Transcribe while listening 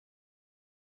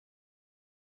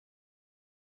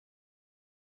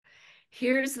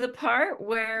Here's the part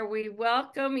where we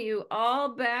welcome you all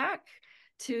back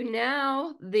to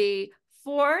now the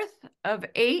fourth of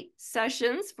 8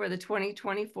 sessions for the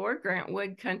 2024 Grant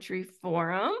Wood Country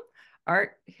Forum,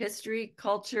 Art, History,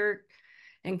 Culture,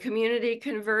 and Community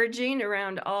Converging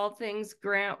around all things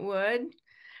Grant Wood.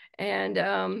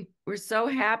 And we're so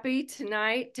happy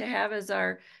tonight to have as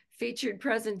our featured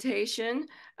presentation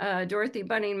Dorothy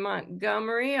Bunning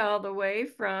Montgomery, all the way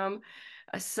from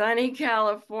sunny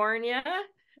California,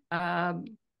 um,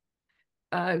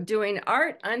 doing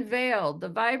Art Unveiled, the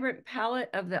vibrant palette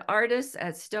of the artists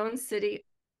at Stone City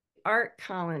Art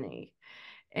Colony.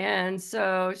 And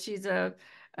so she's an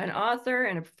author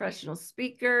and a professional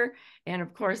speaker, and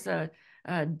of course, a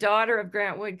daughter of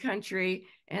Grant Wood Country.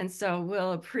 And so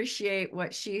we'll appreciate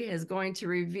what she is going to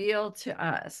reveal to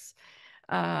us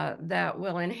that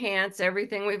will enhance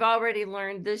everything we've already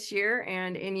learned this year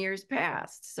and in years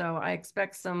past. So I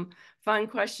expect some fun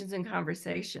questions and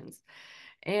conversations.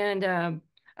 And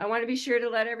I want to be sure to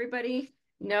let everybody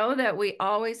know that we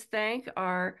always thank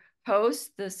our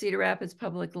host, the Cedar Rapids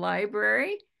Public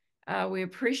Library. We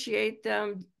appreciate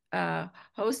them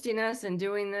hosting us and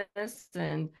doing this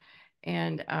and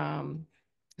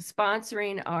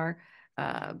sponsoring our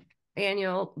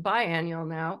biannual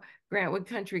now Grant Wood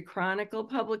Country Chronicle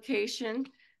publication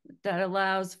that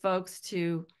allows folks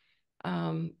to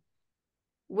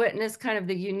witness kind of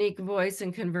the unique voice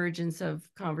and convergence of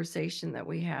conversation that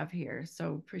we have here.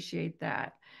 So appreciate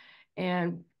that.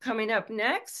 And coming up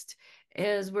next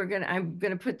is I'm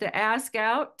gonna put the ask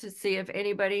out to see if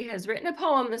anybody has written a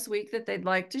poem this week that they'd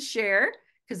like to share,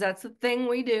 because that's the thing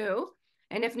we do.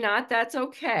 And if not, that's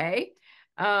okay.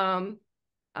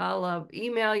 I'll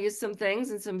email you some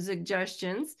things and some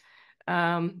suggestions,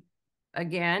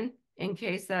 again, in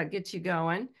case that gets you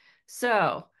going.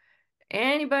 So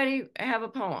anybody have a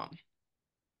poem?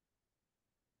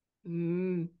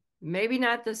 Maybe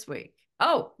not this week.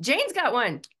 Oh, Jane's got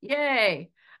one.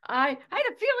 Yay. I had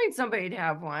a feeling somebody'd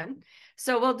have one.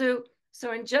 So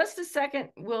in just a second,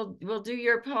 we'll do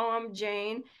your poem,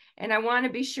 Jane. And I want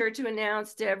to be sure to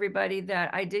announce to everybody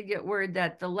that I did get word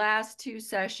that the last 2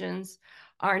 sessions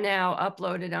are now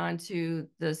uploaded onto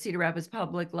the Cedar Rapids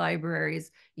Public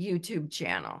Library's YouTube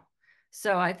channel.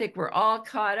 So I think we're all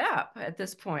caught up at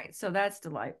this point. So that's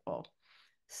delightful.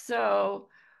 So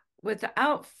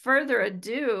without further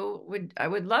ado, we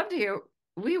would love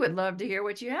to hear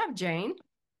what you have, Jane.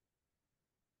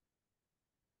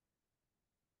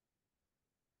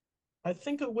 I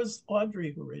think it was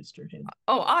Audrey who raised her hand.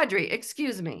 Oh, Audrey,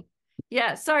 excuse me.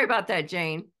 Yeah, sorry about that,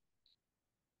 Jane.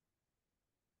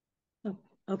 Oh,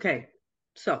 okay,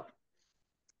 so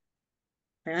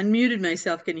I unmuted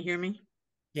myself. Can you hear me?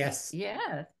 Yes.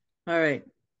 Yeah. All right.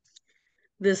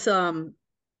 This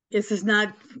is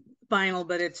not final,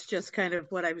 but it's just kind of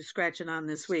what I was scratching on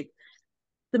this week.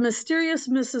 The mysterious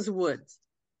Mrs. Woods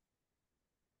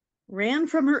ran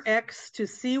from her ex to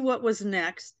see what was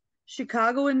next.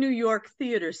 Chicago and New York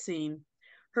theater scene.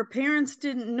 Her parents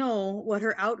didn't know what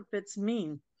her outfits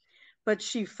mean, but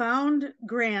she found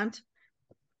Grant.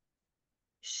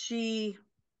 She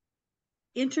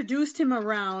introduced him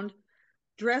around,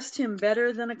 dressed him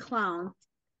better than a clown.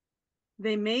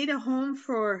 They made a home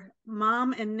for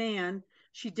Mom and Nan.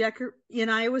 In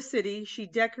Iowa City. She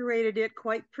decorated it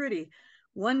quite pretty.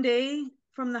 One day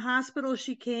from the hospital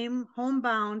she came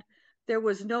homebound. There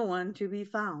was no one to be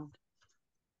found.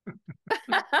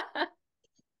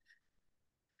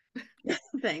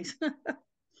 Thanks.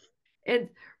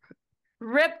 It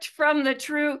ripped from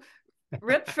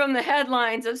the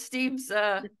headlines of Steve's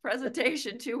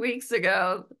presentation 2 weeks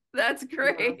ago. That's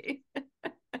great.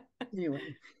 Anyway,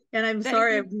 and I'm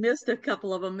sorry I've missed a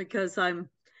couple of them because I'm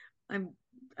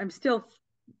still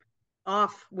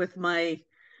off with my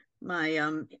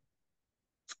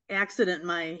accident in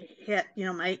my head,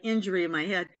 my injury in my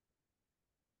head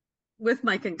with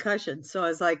my concussion. So I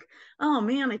was like, oh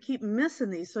man, I keep missing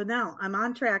these. So now I'm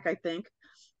on track, I think,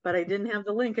 but I didn't have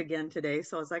the link again today.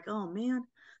 So I was like, oh man.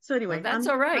 So anyway, well, that's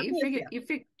all right.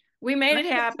 We made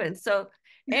it happen. So,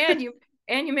 and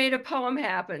you made a poem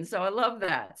happen. So I love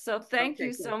that. So thank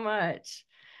you so much.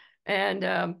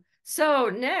 And so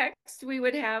next we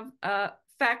would have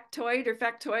factoid or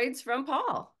factoids from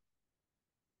Paul.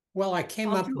 Well, I came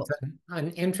up with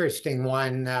an interesting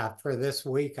one for this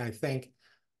week, I think.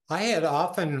 I had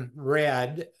often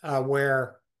read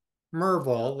where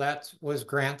Merville, that was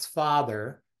Grant's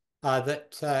father,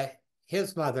 that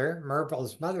his mother,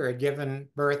 Merville's mother, had given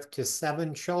birth to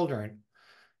 7 children.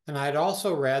 And I'd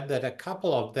also read that a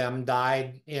couple of them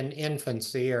died in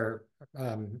infancy, or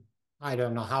I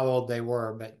don't know how old they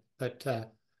were, but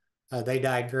they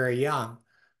died very young.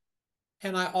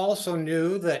 And I also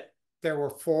knew that there were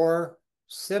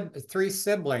three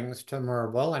siblings to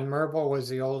Merville, and Merville was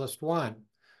the oldest one.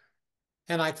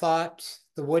 And I thought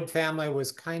the Wood family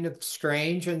was kind of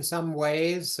strange in some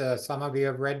ways. Some of you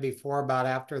have read before about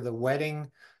after the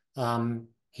wedding,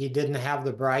 he didn't have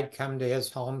the bride come to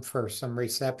his home for some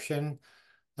reception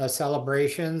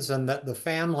celebrations, and that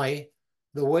the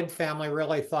Wood family,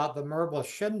 really thought the Merville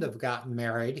shouldn't have gotten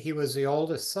married. He was the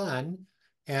oldest son,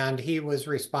 and he was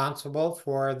responsible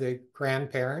for the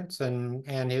grandparents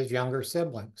and his younger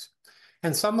siblings.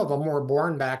 And some of them were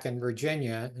born back in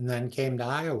Virginia and then came to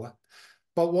Iowa.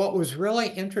 But what was really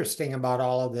interesting about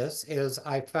all of this is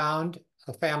I found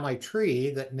a family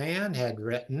tree that Nan had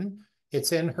written.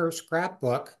 It's in her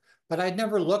scrapbook, but I'd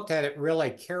never looked at it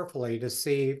really carefully to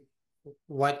see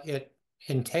what it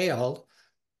entailed.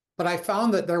 But I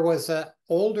found that there was an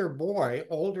older boy,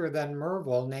 older than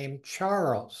Merville, named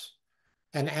Charles.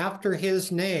 And after his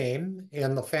name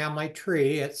in the family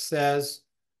tree, it says,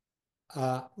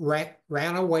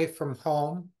 ran away from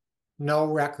home, no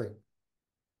record.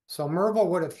 So Merville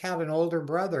would have had an older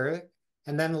brother.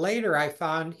 And then later I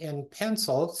found in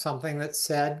pencil something that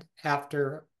said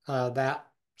after that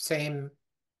same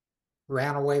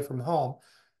ran away from home,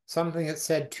 something that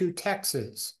said to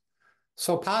Texas.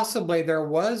 So possibly there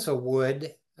was a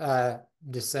Wood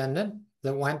descendant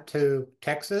that went to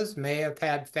Texas, may have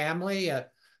had family.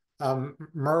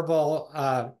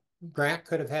 Merville, Grant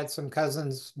could have had some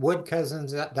cousins, Wood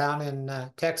cousins down in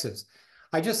Texas.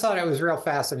 I just thought it was real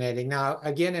fascinating. Now,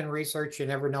 again, in research, you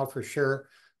never know for sure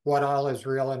what all is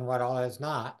real and what all is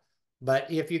not. But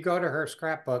if you go to her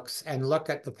scrapbooks and look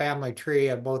at the family tree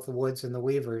of both the Woods and the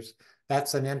Weavers,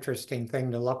 that's an interesting thing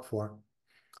to look for.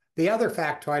 The other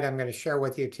factoid I'm going to share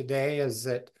with you today is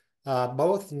that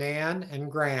both Nan and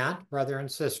Grant, brother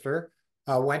and sister,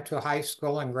 went to high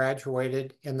school and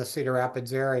graduated in the Cedar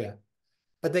Rapids area.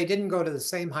 But they didn't go to the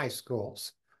same high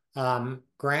schools.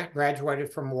 Grant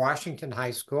graduated from Washington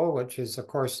High School, which is, of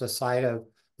course, the site of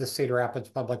the Cedar Rapids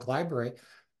Public Library.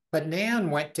 But Nan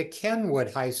went to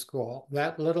Kenwood High School.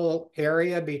 That little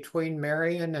area between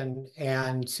Marion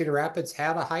and Cedar Rapids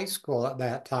had a high school at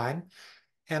that time.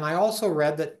 And I also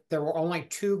read that there were only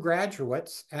 2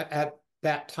 graduates at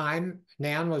that time.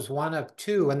 Nan was one of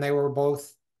 2, and they were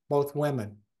both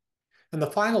women. And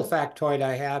the final factoid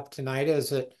I have tonight is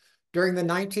that during the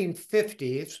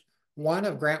 1950s, one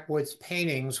of Grant Wood's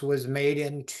paintings was made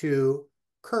into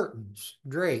curtains,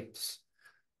 drapes.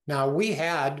 Now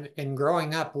in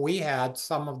growing up, we had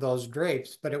some of those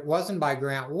drapes, but it wasn't by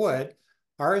Grant Wood.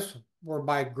 Ours were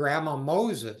by Grandma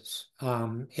Moses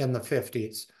in the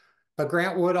 50s. But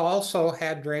Grant Wood also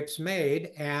had drapes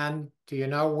made, and do you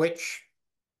know which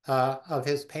of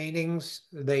his paintings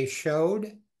they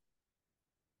showed?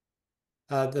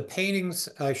 The paintings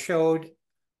showed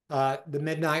The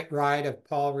Midnight Ride of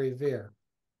Paul Revere.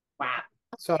 Wow.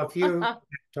 So a few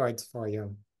factoids for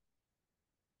you.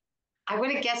 I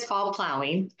would have guessed fall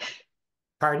plowing.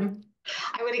 Pardon?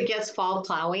 I would have guessed fall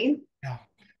plowing. Yeah.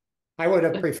 I would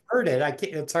have preferred it.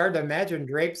 It's hard to imagine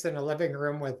drapes in a living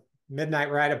room with Midnight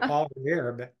Ride of Paul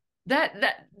Revere, but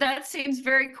that seems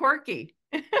very quirky.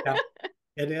 yeah,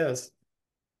 it is.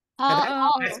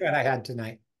 That's what I had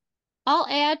tonight. I'll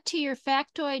add to your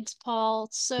factoids, Paul.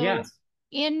 So yes.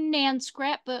 In Nan's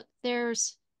scrapbook,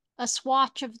 there's a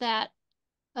swatch of that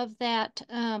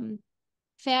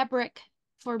fabric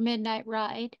for Midnight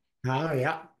Ride. Oh,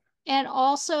 yeah. And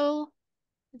also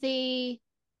the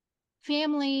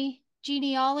family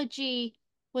genealogy,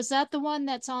 was that the one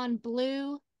that's on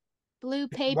blue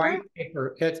paper? White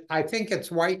paper. I think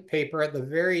it's white paper at the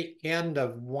very end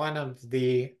of one of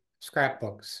the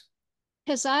scrapbooks.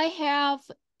 Because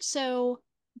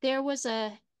there was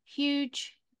a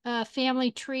huge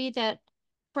family tree that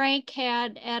Frank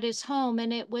had at his home,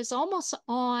 and it was almost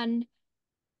on,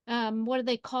 what do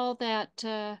they call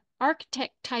that,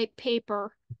 architect type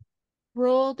paper,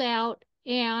 rolled out,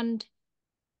 and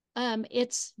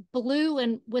it's blue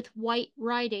and with white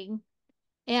writing.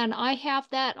 And I have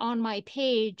that on my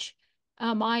page.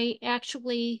 I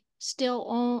actually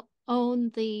still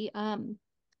own the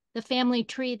family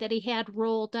tree that he had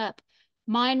rolled up.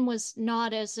 Mine was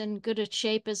not as in good a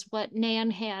shape as what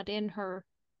Nan had in her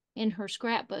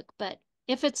scrapbook, but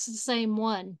if it's the same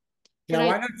one. Yeah,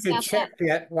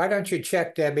 why don't you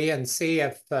check, Debbie, and see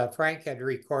if Frank had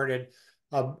recorded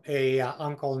a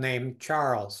uncle named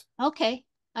Charles. Okay,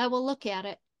 I will look at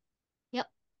it. Yep.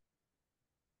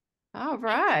 All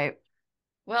right.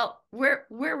 Well, we're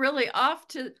really off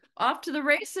to the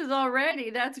races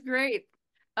already. That's great.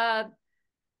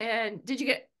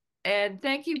 And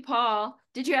thank you, Paul.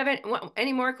 Did you have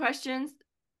any more questions?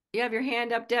 You have your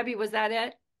hand up, Debbie. Was that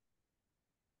it?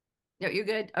 No, you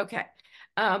good? Okay.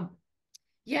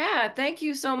 Yeah, thank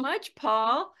you so much,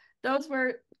 Paul. Those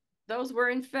were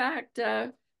in fact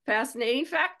fascinating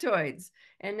factoids.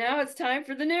 And now it's time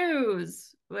for the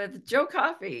news with Joe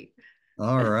Coffey.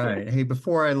 All right. Hey,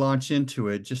 before I launch into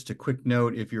it, just a quick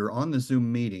note, if you're on the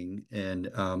Zoom meeting and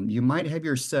you might have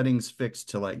your settings fixed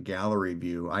to like gallery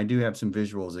view, I do have some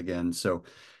visuals again. So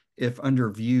if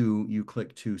under view, you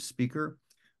click to speaker,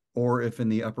 or if in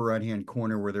the upper right-hand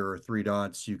corner where there are 3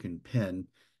 dots, you can pin,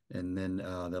 and then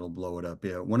that'll blow it up.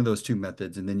 Yeah, one of those 2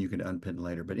 methods, and then you can unpin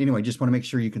later. But anyway, just want to make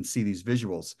sure you can see these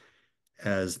visuals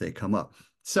as they come up.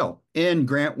 So in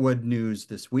Grant Wood news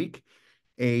this week,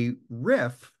 a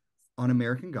riff on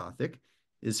American Gothic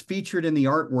is featured in the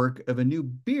artwork of a new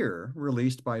beer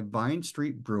released by Vine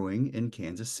Street Brewing in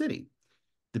Kansas City.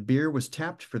 The beer was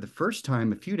tapped for the first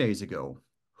time a few days ago.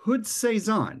 Hood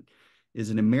Saison is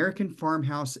an American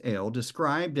farmhouse ale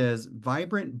described as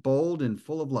vibrant, bold, and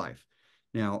full of life.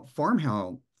 Now,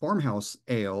 farmhouse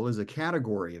ale is a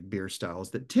category of beer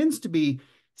styles that tends to be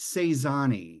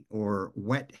saison-y or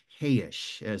wet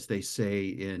hayish, as they say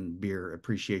in beer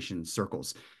appreciation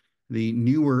circles. The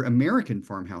newer American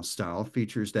farmhouse style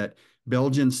features that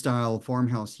Belgian-style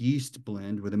farmhouse yeast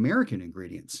blend with American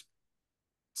ingredients.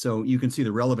 So you can see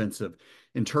the relevance of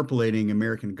interpolating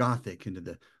American Gothic into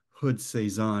the Hood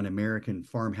Saison American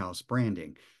farmhouse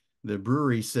branding. The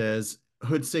brewery says,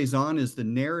 Hood Saison is the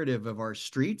narrative of our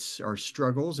streets, our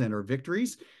struggles, and our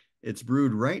victories. It's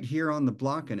brewed right here on the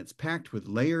block, and it's packed with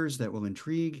layers that will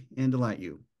intrigue and delight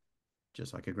you,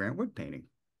 just like a Grant Wood painting.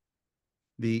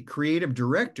 The creative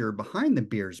director behind the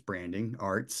beer's branding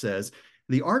art says,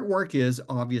 the artwork is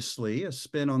obviously a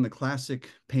spin on the classic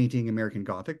painting American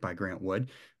Gothic by Grant Wood,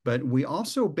 but we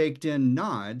also baked in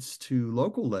nods to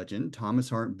local legend Thomas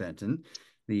Hart Benton,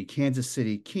 the Kansas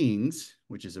City Kings,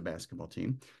 which is a basketball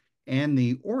team, and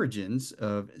the origins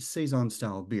of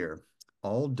Saison-style beer,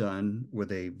 all done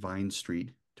with a Vine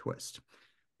Street twist.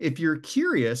 If you're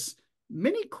curious,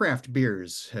 many craft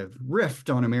beers have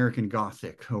riffed on American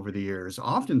Gothic over the years,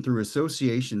 often through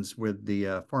associations with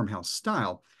the farmhouse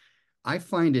style. I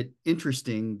find it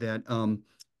interesting that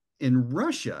in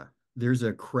Russia, there's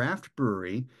a craft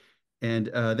brewery, and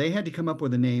they had to come up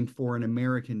with a name for an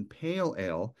American pale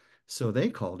ale, so they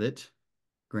called it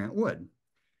Grant Wood.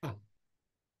 Oh.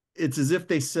 It's as if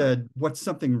they said, what's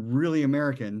something really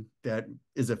American that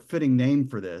is a fitting name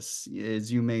for this?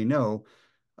 As you may know,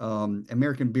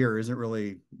 American beer isn't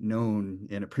really known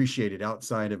and appreciated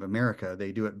outside of America.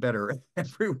 They do it better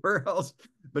everywhere else.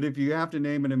 But if you have to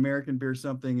name an American beer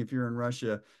something, if you're in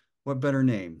Russia, what better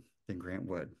name than Grant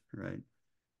Wood, right?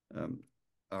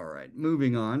 All right,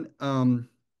 moving on.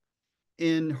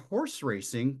 In horse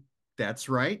racing, that's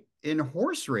right. In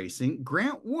horse racing,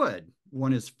 Grant Wood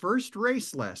won his first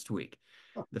race last week.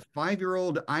 The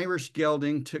 5-year-old Irish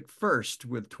gelding took first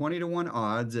with 20-to-1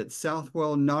 odds at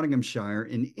Southwell, Nottinghamshire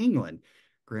in England.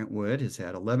 Grant Wood has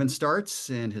had 11 starts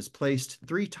and has placed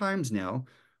 3 times now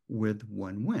with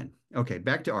 1 win. Okay,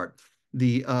 back to art.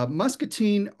 The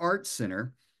Muscatine Art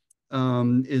Center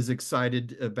is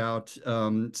excited about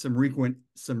some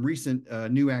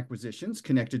recent new acquisitions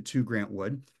connected to Grant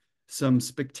Wood. Some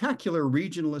spectacular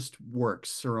regionalist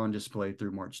works are on display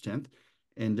through March 10th.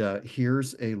 And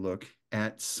here's a look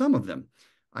at some of them.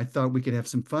 I thought we could have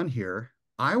some fun here.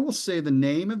 I will say the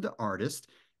name of the artist,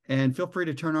 and feel free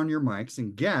to turn on your mics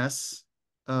and guess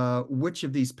which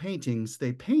of these paintings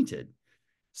they painted.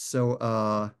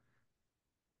 So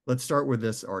let's start with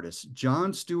this artist,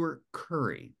 John Stewart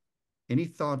Curry. Any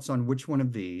thoughts on which one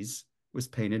of these was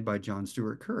painted by John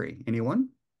Stewart Curry? Anyone?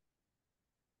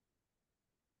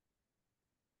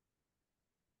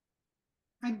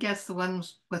 I guess the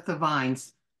ones with the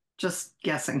vines. Just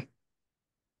guessing.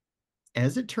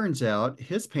 As it turns out,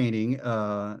 his painting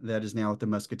that is now at the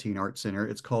Muscatine Art Center,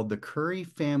 it's called The Curry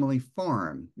Family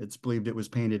Farm. It's believed it was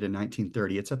painted in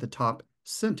 1930. It's at the top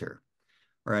center.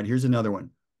 All right, here's another one.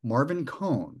 Marvin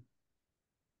Cohn.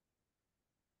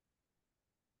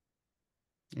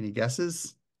 Any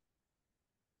guesses?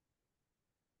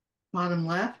 Bottom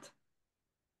left.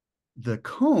 The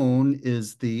cone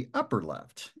is the upper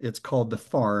left. It's called The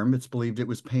Farm. It's believed it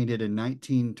was painted in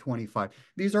 1925.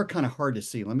 These are kind of hard to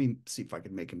see. Let me see if I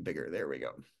can make them bigger. There we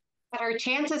go. But our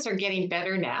chances are getting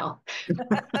better now.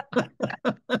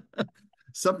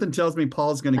 Something tells me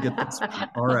Paul's going to get this one.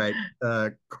 All right.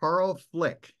 Carl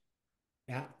Flick.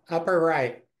 Yeah, upper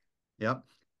right. Yep.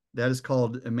 That is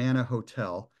called Amana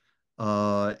Hotel.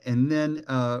 And then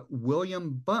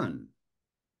William Bunn.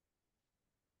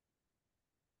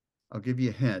 I'll give you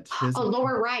a hint. His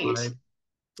lower right.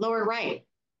 Lower right.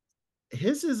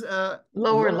 His is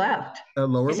lower left.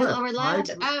 Lower Is left. it lower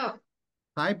left? Oh.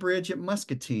 High Bridge at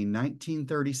Muscatine,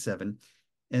 1937.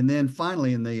 And then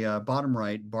finally, in the bottom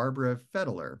right, Barbara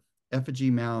Fetteler, Effigy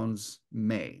Mounds,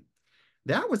 May.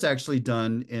 That was actually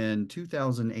done in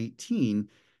 2018.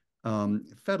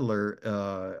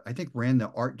 Fetteler, I think, ran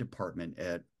the art department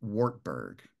at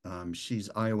Wartburg. She's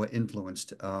Iowa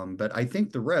influenced, but I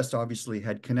think the rest obviously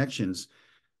had connections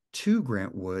to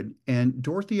Grant Wood. And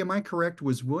Dorothy, am I correct?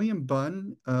 Was William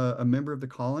Bunn a member of the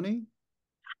colony?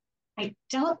 I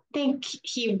don't think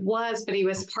he was, but he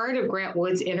was part of Grant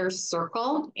Wood's inner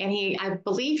circle. And I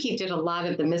believe he did a lot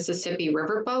of the Mississippi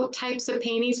riverboat types of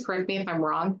paintings. Correct me if I'm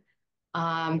wrong.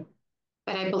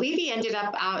 But I believe he ended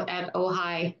up out at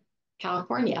Ojai,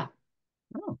 California.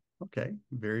 Oh, okay.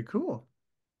 Very cool.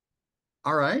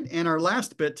 All right. And our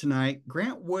last bit tonight,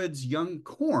 Grant Wood's Young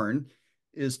Corn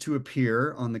is to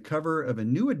appear on the cover of a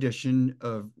new edition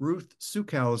of Ruth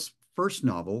Sukow's first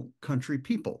novel, Country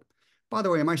People. By the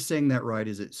way, am I saying that right?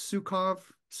 Is it Sukow?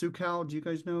 Sukow? Do you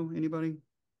guys know anybody?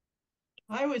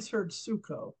 I always heard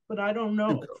Suko, but I don't know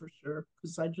Suko. for sure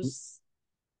because I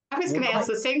was going to ask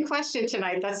the same question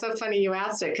tonight. That's so funny you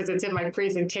asked it because it's in my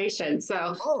presentation.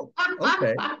 So,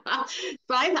 okay.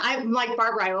 But I'm like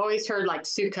Barbara. I always heard like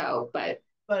Suko, but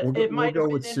it might have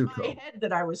with been in Suko. my head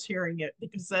that I was hearing it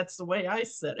because that's the way I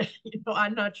said it.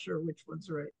 I'm not sure which one's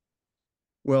right.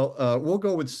 Well, we'll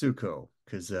go with Suko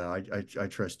because I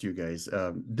trust you guys.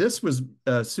 This was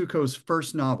Suko's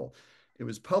first novel. It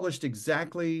was published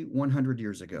exactly 100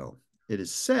 years ago. It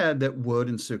is said that Wood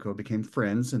and Suko became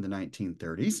friends in the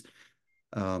 1930s.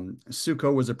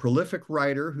 Suko was a prolific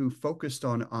writer who focused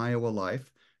on Iowa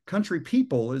life. Country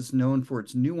People is known for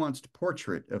its nuanced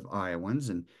portrait of Iowans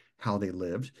and how they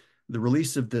lived. The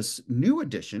release of this new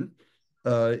edition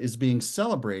is being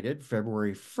celebrated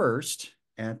February 1st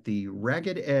at the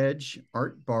Ragged Edge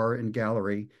Art Bar and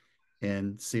Gallery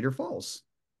in Cedar Falls.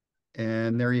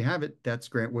 And there you have it. That's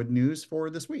Grant Wood news for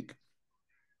this week.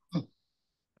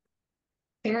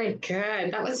 Very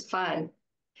good. That was fun.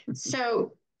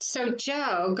 So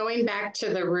Joe, going back to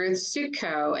the Ruth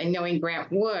Suko and knowing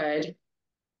Grant Wood,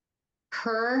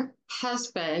 her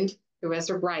husband, who was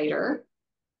a writer,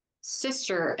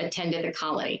 sister attended the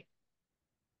colony.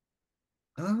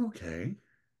 Oh, okay.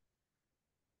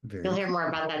 You'll hear more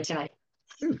about that tonight.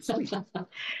 Ooh, sweet.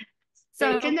 So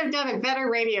you couldn't have done a better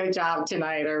radio job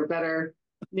tonight or a better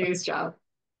news job.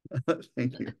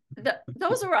 Thank you.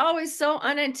 Those were always so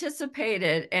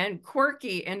unanticipated and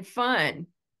quirky and fun.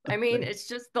 I mean, it's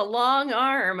just the long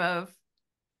arm of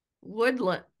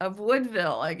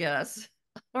Woodville, I guess,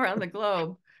 around the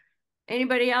globe.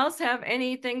 Anybody else have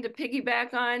anything to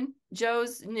piggyback on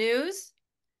Joe's news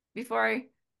before I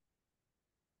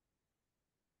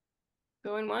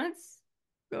going once,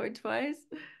 going twice?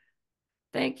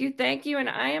 Thank you. And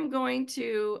I am going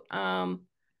to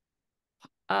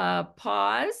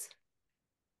pause.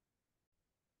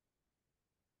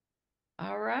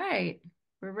 All right,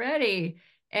 we're ready.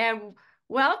 And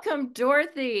welcome,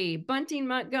 Dorothy, Bunting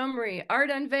Montgomery, Art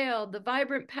Unveiled, the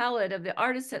vibrant palette of the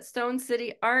artists at Stone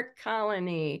City Art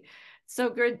Colony. So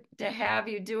good to have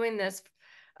you doing this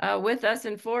with us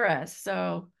and for us.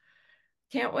 So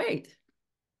can't wait.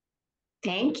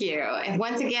 Thank you. And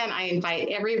once again, I invite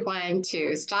everyone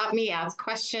to stop me, ask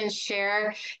questions,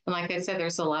 share. And like I said,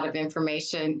 there's a lot of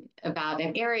information about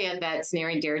an area that's near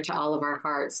and dear to all of our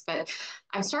hearts. But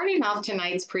I'm starting off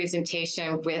tonight's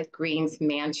presentation with Green's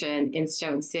Mansion in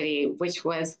Stone City, which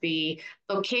was the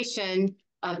location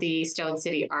of the Stone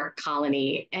City Art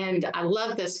Colony. And I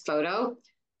love this photo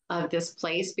of this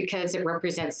place because it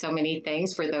represents so many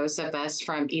things for those of us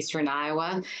from Eastern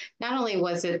Iowa. Not only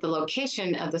was it the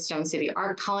location of the Stone City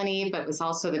Art Colony, but it was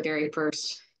also the very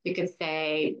first, you could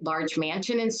say, large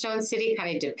mansion in Stone City,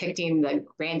 kind of depicting the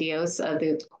grandiose of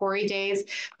the quarry days.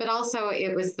 But also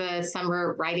it was the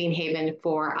summer writing haven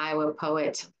for Iowa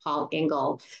poet Paul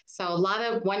Engel. So a lot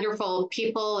of wonderful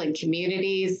people and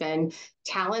communities and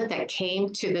talent that came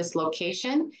to this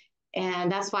location.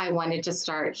 And that's why I wanted to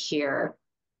start here.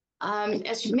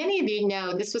 As many of you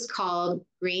know, this was called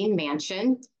Green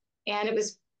Mansion, and it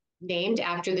was named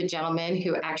after the gentleman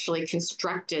who actually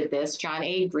constructed this, John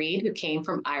A. Green, who came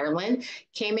from Ireland,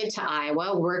 came into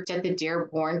Iowa, worked at the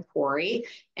Dearborn Quarry,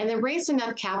 and then raised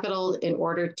enough capital in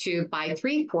order to buy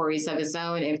 3 quarries of his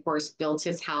own, and of course, built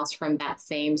his house from that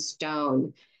same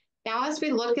stone. Now, as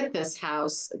we look at this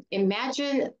house,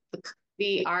 imagine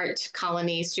the art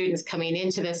colony students coming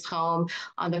into this home.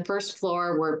 On the first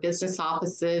floor were business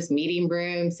offices, meeting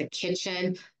rooms, a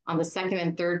kitchen. On the second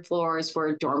and third floors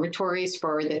were dormitories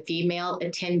for the female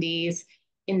attendees.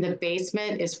 In the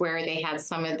basement is where they had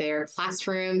some of their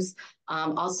classrooms.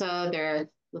 Also, their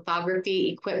Lithography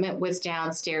equipment was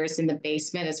downstairs in the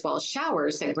basement, as well as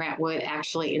showers that Grant Wood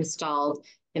actually installed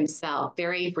himself.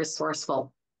 Very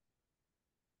resourceful.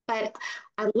 But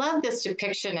I love this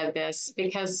depiction of this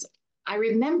because I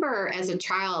remember as a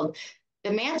child,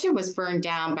 the mansion was burned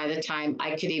down by the time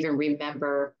I could even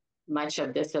remember much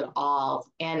of this at all.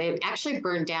 And it actually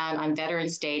burned down on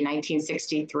Veterans Day,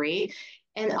 1963.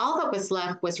 And all that was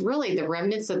left was really the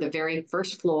remnants of the very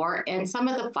first floor and some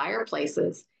of the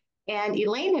fireplaces. And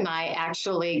Elaine and I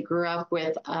actually grew up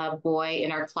with a boy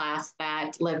in our class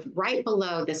that lived right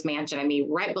below this mansion. I mean,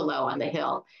 right below on the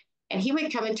hill. And he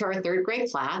would come into our third grade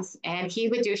class and he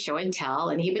would do show and tell,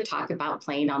 and he would talk about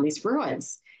playing on these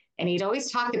ruins. And he'd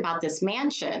always talk about this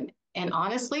mansion. And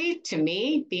honestly, to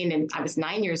me, I was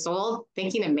 9 years old,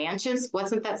 thinking of mansions,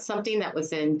 wasn't that something that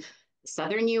was in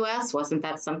Southern US? Wasn't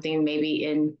that something maybe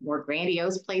in more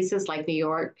grandiose places like New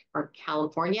York or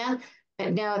California?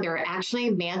 But no, there are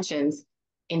actually mansions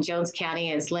in Jones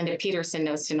County, as Linda Peterson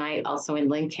knows tonight, also in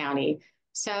Lynn County.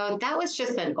 So that was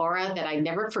just an aura that I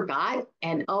never forgot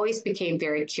and always became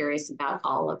very curious about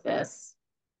all of this.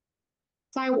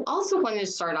 So I also wanted to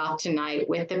start off tonight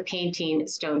with the painting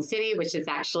Stone City, which is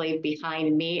actually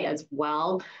behind me as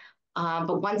well.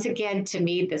 But once again, to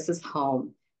me, this is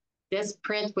home. This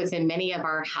print was in many of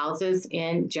our houses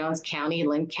in Jones County,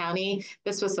 Lynn County.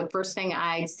 This was the first thing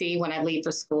I'd see when I leave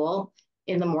for school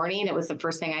in the morning. It was the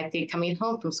first thing I'd see coming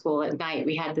home from school at night.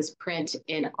 We had this print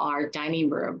in our dining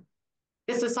room.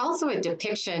 This is also a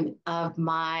depiction of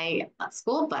my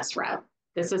school bus route.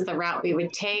 This is the route we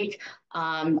would take.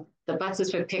 The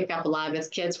buses would pick up a lot of us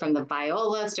kids from the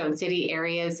Viola, Stone City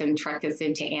areas and truck us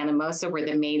into Anamosa, where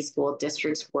the main school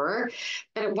districts were.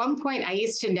 But at one point, I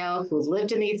used to know who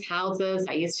lived in these houses.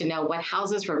 I used to know what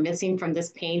houses were missing from this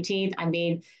painting. I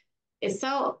mean, it's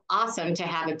so awesome to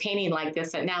have a painting like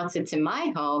this that now sits in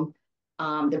my home.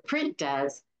 The print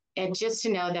does. And just to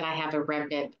know that I have a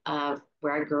remnant of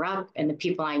where I grew up and the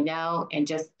people I know and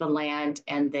just the land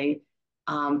and the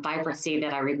vibrancy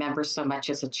that I remember so much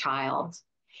as a child.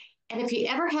 And if you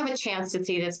ever have a chance to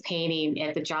see this painting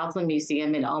at the Joslyn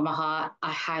Museum in Omaha,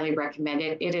 I highly recommend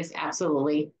it. It is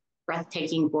absolutely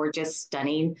breathtaking, gorgeous,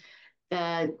 stunning.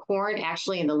 The corn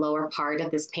actually in the lower part of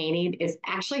this painting is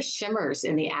actually shimmers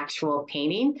in the actual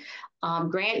painting.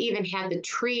 Grant even had the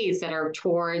trees that are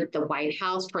toward the White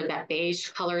House, toward that beige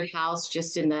colored house,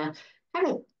 just in the kind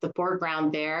of the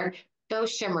foreground there. Those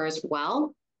shimmer as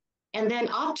well. And then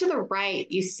off to the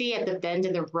right, you see at the bend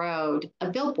of the road, a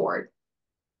billboard.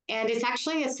 And it's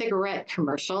actually a cigarette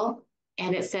commercial,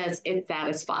 and it says, "It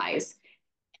satisfies."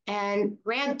 And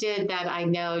Grant did that, I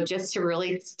know, just to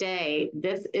really say,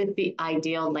 this is the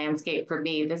ideal landscape for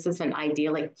me. This is an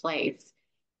idyllic place.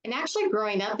 And actually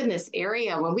growing up in this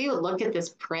area, when we would look at this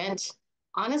print,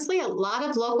 honestly, a lot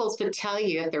of locals would tell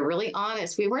you, if they're really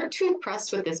honest, we weren't too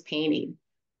impressed with this painting.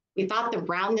 We thought the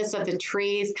roundness of the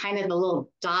trees, kind of the little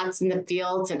dots in the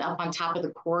fields and up on top of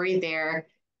the quarry there,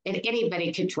 and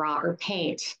anybody could draw or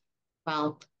paint.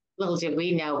 Well, little did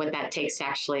we know what that takes to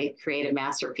actually create a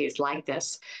masterpiece like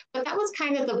this. But that was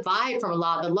kind of the vibe from a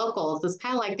lot of the locals. It's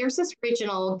kind of like, there's this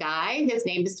regional guy, his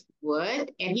name is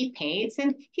Wood, and he paints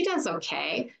and he does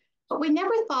okay. But we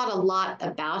never thought a lot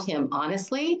about him,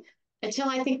 honestly, until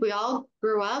I think we all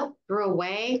grew up, grew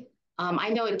away. I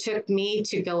know it took me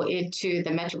to go into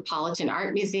the Metropolitan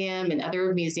Art Museum and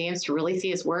other museums to really see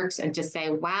his works and to say,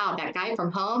 wow, that guy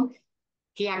from home,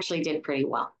 he actually did pretty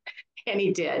well. And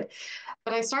he did.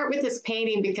 But I start with this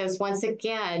painting because, once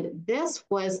again, this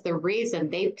was the reason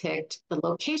they picked the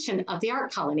location of the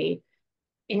art colony.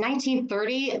 In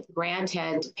 1930, Grant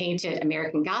had painted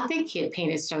American Gothic. He had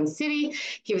painted Stone City.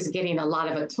 He was getting a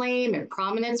lot of acclaim and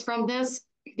prominence from this.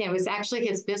 It was actually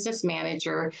his business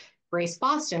manager, Grace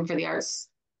Boston, for the arts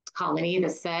colony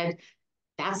that said,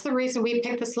 that's the reason we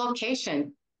picked this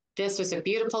location. This was a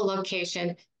beautiful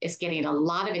location. It's getting a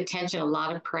lot of attention, a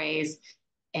lot of praise.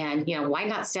 And, you know, why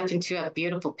not step into a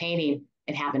beautiful painting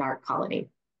and have an art colony?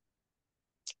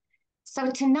 So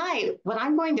tonight, what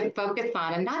I'm going to focus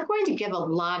on, I'm not going to give a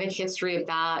lot of history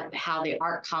about how the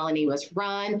art colony was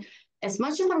run. As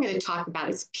much as I'm going to talk about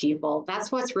its people,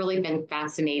 that's what's really been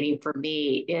fascinating for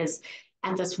me, is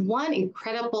at this one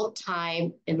incredible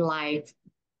time in life,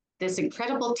 this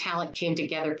incredible talent came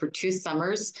together for 2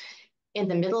 summers in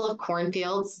the middle of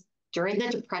cornfields during the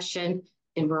Depression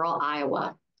in rural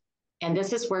Iowa. And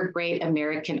this is where great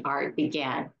American art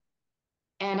began.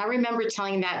 And I remember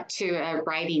telling that to a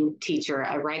writing teacher,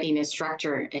 a writing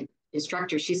instructor.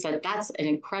 She said, that's an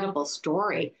incredible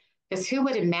story, because who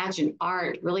would imagine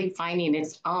art really finding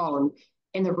its own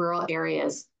in the rural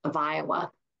areas of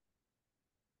Iowa?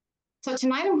 So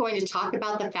tonight I'm going to talk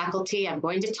about the faculty. I'm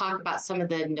going to talk about some of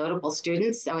the notable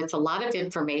students. So it's a lot of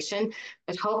information,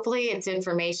 but hopefully it's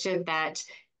information that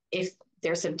if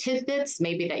there's some tidbits,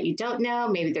 maybe that you don't know,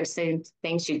 maybe there's some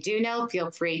things you do know, feel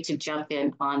free to jump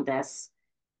in on this.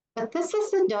 But this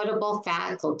is the notable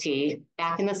faculty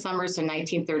back in the summers of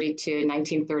 1932,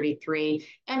 1933.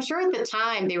 And I'm sure at the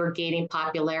time they were gaining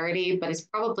popularity, but it's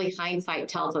probably hindsight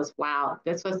tells us, wow,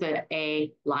 this was an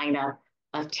A lineup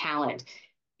of talent.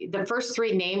 The first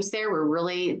three names there were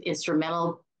really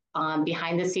instrumental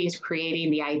behind the scenes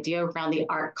creating the idea around the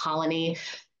art colony.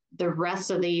 The rest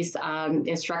of these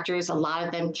instructors, a lot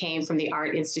of them came from the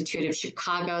Art Institute of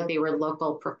Chicago. They were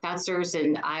local professors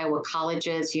in Iowa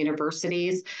colleges,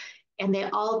 universities, and they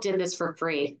all did this for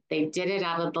free. They did it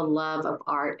out of the love of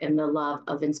art and the love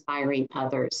of inspiring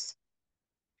others.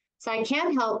 So I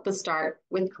can't help but start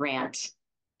with Grant.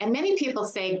 And many people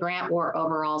say Grant wore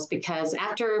overalls because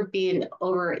after being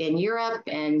over in Europe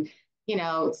and, you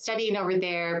know, studying over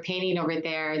there, painting over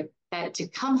there, that to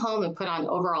come home and put on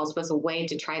overalls was a way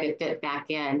to try to fit back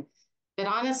in. But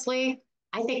honestly,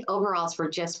 I think overalls were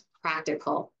just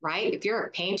practical, right? If you're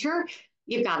a painter,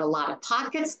 you've got a lot of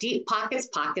pockets, deep pockets,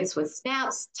 pockets with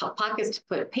snaps, pockets to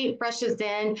put paintbrushes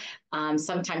in,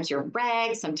 sometimes your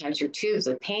rags, sometimes your tubes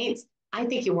of paints. I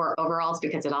think you wore overalls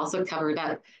because it also covered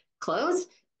up clothes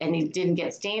and you didn't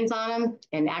get stains on them.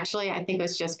 And actually, I think it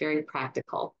was just very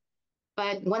practical.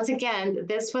 But once again,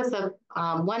 this was a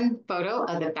one photo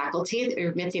of the faculty.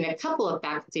 They're missing a couple of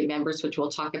faculty members, which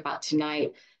we'll talk about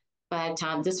tonight. But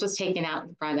this was taken out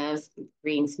in front of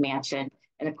Green's mansion.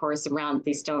 And of course, around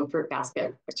the stone fruit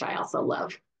basket, which I also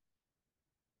love.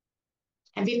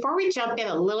 And before we jump in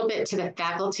a little bit to the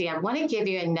faculty, I want to give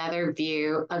you another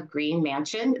view of Green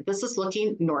Mansion. This is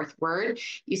looking northward.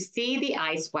 You see the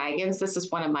ice wagons. This is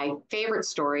one of my favorite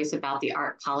stories about the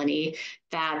art colony,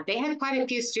 that they had quite a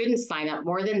few students sign up,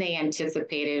 more than they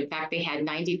anticipated. In fact, they had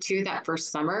 92 that first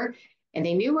summer, and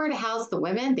they knew where to house the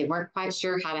women. They weren't quite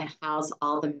sure how to house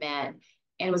all the men.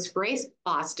 And it was Grace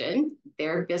Boston,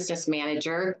 their business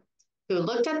manager, who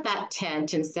looked at that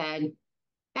tent and said,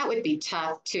 that would be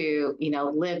tough to, you know,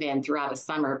 live in throughout a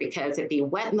summer because it'd be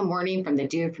wet in the morning from the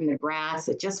dew from the grass.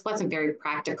 It just wasn't very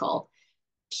practical.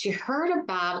 She heard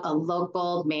about a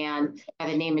local man by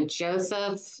the name of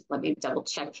Joseph. Let me double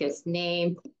check his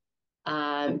name.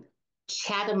 Chadema.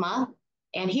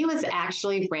 And he was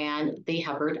actually ran the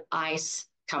Hubbard Ice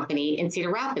Company in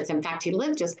Cedar Rapids. In fact, he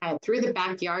lived just kind of through the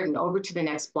backyard and over to the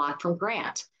next block from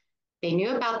Grant. They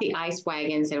knew about the ice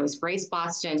wagons, and it was Grace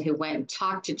Boston who went and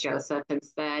talked to Joseph and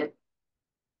said,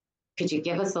 could you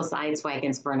give us those ice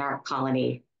wagons for an art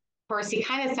colony? Of course, he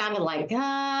kind of sounded like,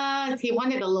 he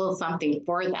wanted a little something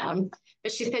for them.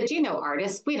 But she said, you know,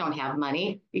 artists, we don't have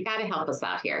money. You got to help us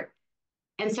out here.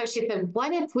 And so she said,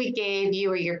 what if we gave you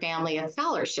or your family a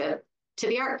scholarship to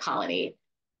the art colony?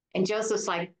 And Joseph's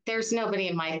like, there's nobody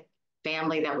in my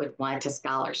family that would want a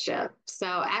scholarship.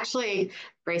 So actually,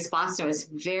 Grace Boston was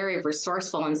very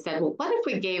resourceful and said, well, what if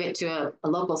we gave it to a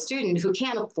local student who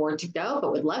can't afford to go,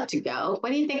 but would love to go?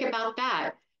 What do you think about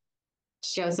that?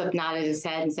 Joseph nodded his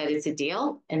head and said, it's a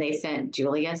deal. And they sent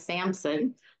Julia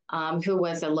Sampson, who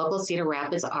was a local Cedar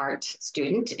Rapids art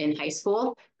student in high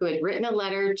school, who had written a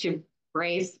letter to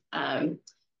Grace saying,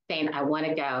 I want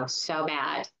to go so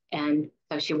bad. And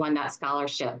so she won that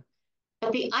scholarship.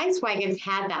 But the ice wagons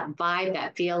had that vibe,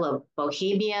 that feel of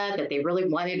bohemia that they really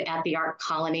wanted at the art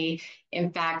colony.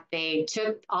 In fact, they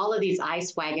took all of these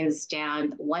ice wagons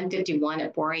down 151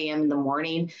 at 4 a.m. in the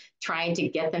morning, trying to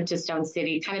get them to Stone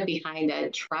City, kind of behind a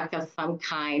truck of some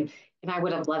kind. And I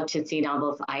would have loved to have seen all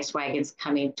those ice wagons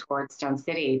coming towards Stone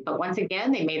City. But once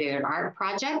again, they made it an art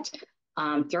project.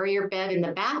 Throw your bed in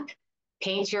the back,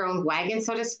 paint your own wagon,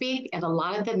 so to speak. And a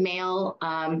lot of the male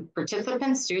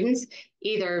participants, students,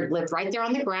 either lived right there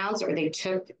on the grounds or they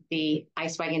took the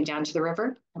ice wagon down to the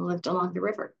river and lived along the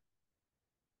river.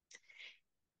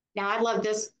 Now, I love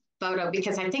this photo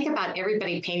because I think about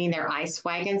everybody painting their ice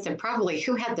wagons, and probably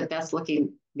who had the best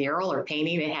looking mural or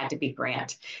painting. It had to be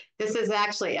Grant. This is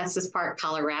actually Estes Park,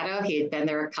 Colorado. He had been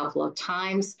there a couple of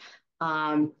times.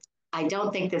 I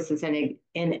don't think this is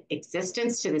in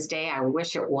existence to this day. I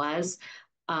wish it was.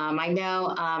 I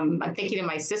know I'm thinking of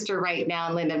my sister right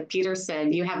now, Linda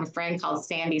Peterson. You have a friend called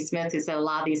Sandy Smith who said a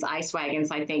lot of these ice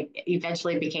wagons, I think,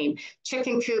 eventually became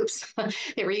chicken coops.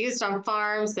 They were used on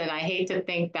farms, and I hate to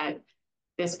think that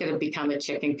this could have become a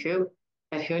chicken coop,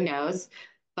 but who knows?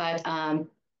 But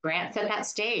Grant set that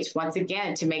stage once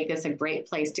again to make this a great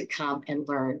place to come and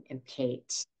learn and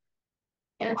paint.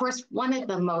 And of course, one of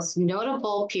the most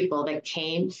notable people that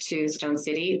came to Stone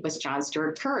City was John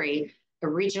Stewart Curry. a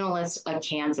regionalist of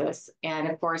Kansas. And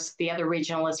of course, the other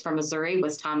regionalist from Missouri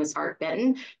was Thomas Hart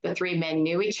Benton. The three men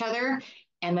knew each other.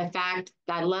 And the fact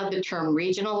that I love the term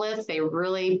regionalist, they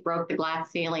really broke the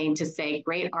glass ceiling to say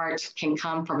great art can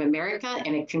come from America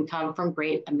and it can come from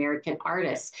great American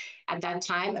artists. At that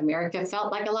time, America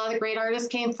felt like a lot of great artists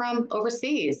came from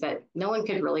overseas, that no one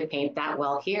could really paint that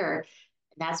well here.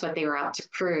 And that's what they were out to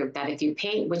prove, that if you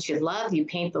paint what you love, you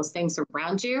paint those things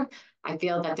around you. I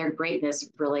feel that their greatness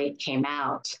really came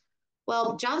out.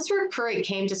 Well, John Steuart Curry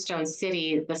came to Stone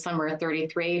City the summer of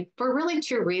 33 for really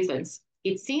two reasons.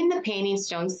 He'd seen the painting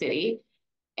Stone City,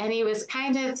 and he was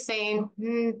kind of saying,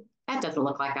 that doesn't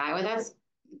look like Iowa.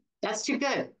 That's too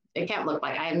good. It can't look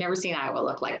like, I have never seen Iowa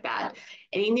look like that.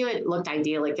 And he knew it looked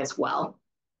idyllic as well.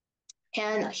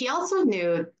 And he also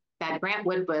knew that Grant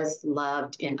Wood was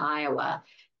loved in Iowa.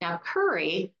 Now,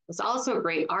 Curry was also a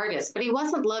great artist, but he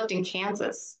wasn't loved in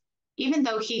Kansas. Even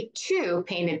though he too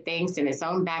painted things in his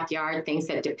own backyard, things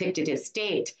that depicted his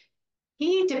state,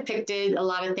 he depicted a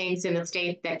lot of things in the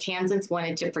state that Kansans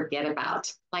wanted to forget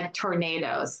about, like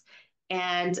tornadoes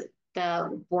and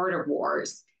the border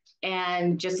wars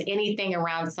and just anything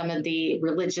around some of the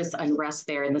religious unrest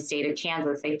there in the state of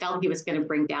Kansas. They felt he was going to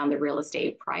bring down the real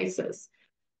estate prices.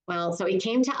 Well, so he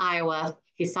came to Iowa,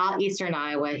 he saw Eastern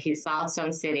Iowa, he saw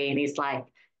Stone City, and he's like,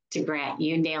 to Grant,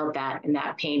 you nailed that in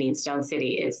that painting. Stone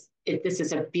City this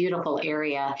is a beautiful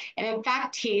area. And in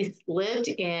fact, he lived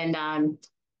in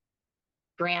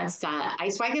Grant's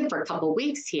ice wagon for a couple of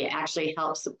weeks. He actually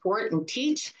helped support and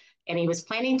teach, and he was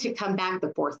planning to come back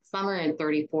the fourth summer in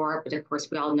 34, but of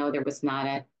course we all know there was not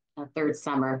a third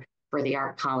summer for the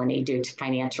art colony due to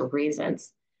financial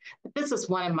reasons. But this is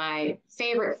one of my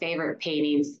favorite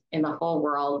paintings in the whole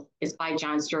world. It's by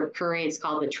John Steuart Curry. It's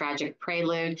called The Tragic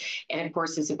Prelude, and of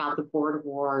course it's about the border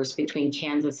wars between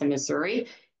Kansas and Missouri.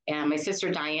 And my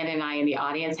sister Diane and I in the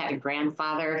audience had a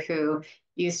grandfather who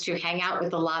used to hang out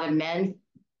with a lot of men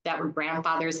that were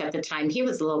grandfathers at the time. He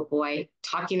was a little boy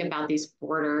talking about these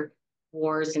border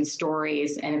wars and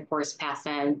stories, and of course, pass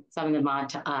some of them on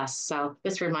to us. So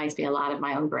this reminds me a lot of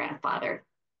my own grandfather.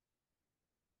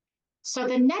 So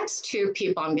the next two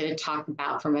people I'm going to talk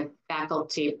about from a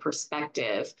faculty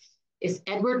perspective is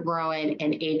Edward Rowan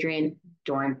and Adrian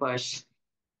Dornbush.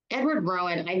 Edward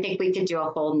Rowan, I think we could do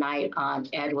a whole night on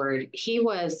Edward. He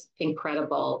was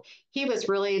incredible. He was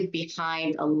really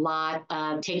behind a lot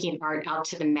of taking art out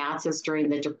to the masses during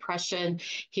the Depression.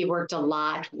 He worked a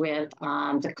lot with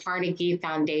the Carnegie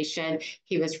Foundation.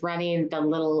 He was running the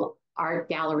little art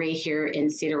gallery here in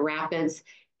Cedar Rapids.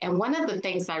 And one of the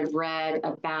things I read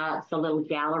about the little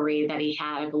gallery that he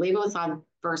had, I believe it was on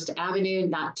First Avenue,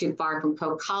 not too far from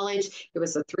Coe College. It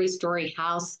was a 3-story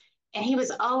house. And he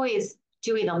was always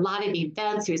doing a lot of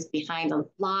events. He was behind a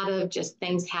lot of just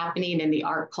things happening in the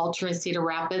art culture in Cedar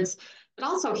Rapids. But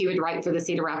also he would write for the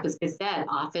Cedar Rapids Gazette,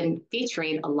 often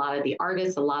featuring a lot of the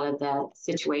artists, a lot of the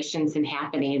situations and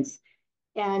happenings.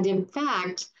 And in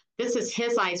fact, this is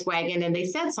his ice wagon. And they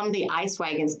said some of the ice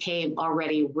wagons came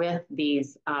already with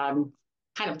these kind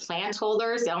of plant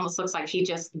holders. It almost looks like he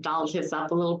just dolled his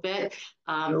up a little bit.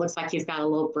 It looks like he's got a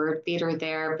little bird feeder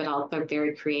there, but also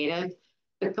very creative.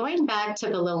 But going back to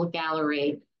the little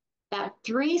gallery, that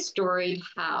 3-story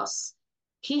house,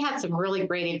 he had some really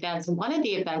great events. And one of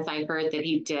the events I heard that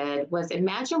he did was,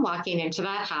 imagine walking into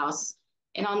that house,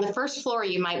 and on the first floor,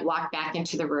 you might walk back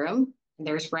into the room, and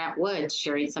there's Grant Wood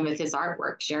sharing some of his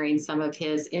artwork, sharing some of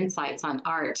his insights on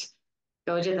art.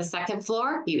 Go to the second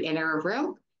floor, you enter a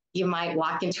room, you might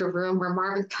walk into a room where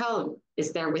Marvin Cone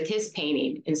is there with his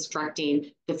painting,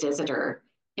 instructing the visitor.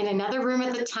 In another room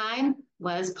at the time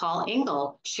was Paul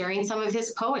Engel sharing some of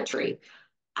his poetry.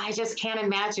 I just can't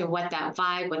imagine what that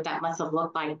vibe, what that must have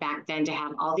looked like back then, to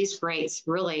have all these greats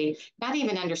really not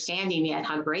even understanding yet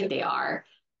how great they are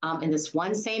in this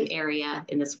one same area,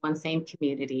 in this one same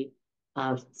community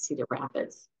of Cedar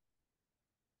Rapids.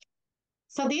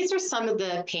 So these are some of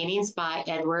the paintings by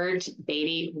Edward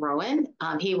Beatty Rowan.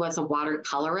 He was a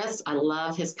watercolorist. I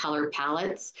love his color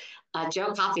palettes.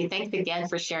 Joe Coffey, thanks again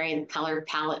for sharing the color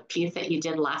palette piece that you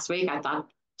did last week. I thought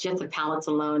just the palettes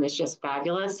alone is just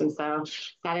fabulous. And so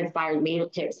that inspired me to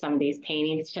pick some of these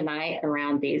paintings tonight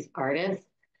around these artists.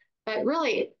 But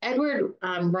really, Edward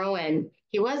Rowan,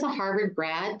 he was a Harvard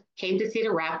grad, came to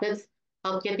Cedar Rapids,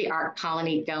 helped get the art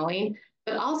colony going,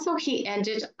 but also he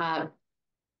ended up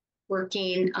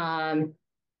working, I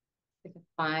can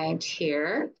find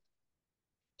here,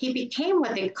 he became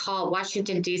what they call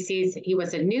Washington, D.C.'s, he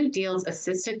was a New Deal's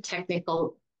Assistant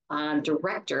Technical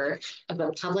Director of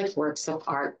the Public Works of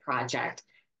Art Project,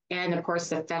 and of course,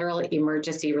 the Federal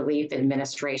Emergency Relief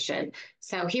Administration.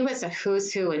 So he was a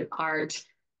who's who in art.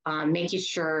 making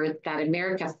sure that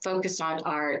America focused on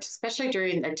art, especially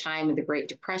during the time of the Great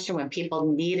Depression when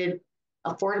people needed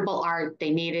affordable art,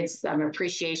 they needed some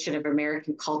appreciation of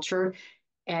American culture.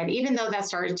 And even though that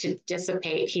started to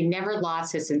dissipate, he never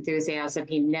lost his enthusiasm.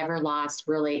 He never lost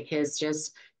really his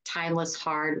just timeless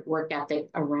hard work ethic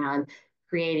around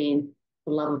creating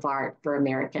the love of art for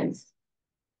Americans.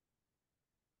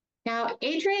 Now,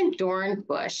 Adrian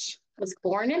Dornbush was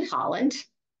born in Holland.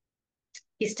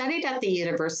 He studied at the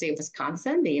University of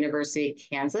Wisconsin, the University of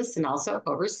Kansas, and also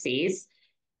overseas.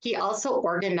 He also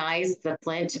organized the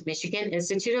Flint, Michigan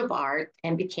Institute of Art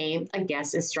and became a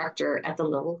guest instructor at the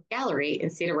Little Gallery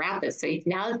in Cedar Rapids. So you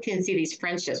now can see these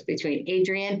friendships between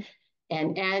Adrian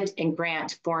and Ed and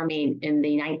Grant forming in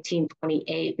the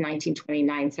 1928,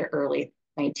 1929 to early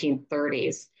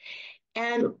 1930s.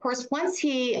 And of course, once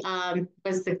he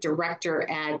was the director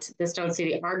at the Stone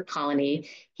City Art Colony,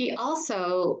 he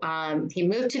also, he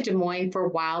moved to Des Moines for a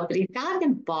while, but he got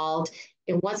involved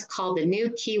in what's called the new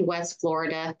Key West,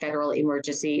 Florida Federal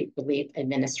Emergency Relief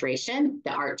Administration,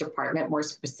 the art department more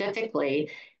specifically.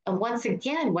 And once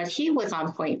again, what he was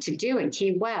on point to do in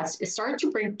Key West is start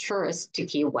to bring tourists to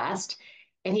Key West.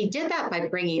 And he did that by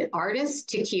bringing artists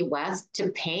to Key West to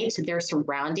paint their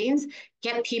surroundings,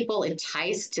 get people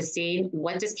enticed to see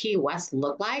what does Key West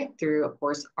look like through, of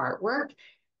course, artwork,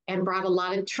 and brought a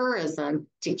lot of tourism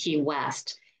to Key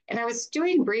West. And I was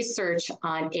doing research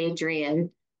on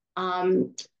Adrian.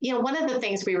 One of the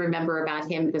things we remember about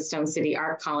him at the Stone City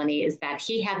Art Colony is that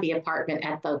he had the apartment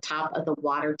at the top of the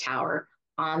water tower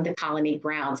on the colony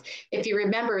grounds. If you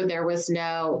remember, there was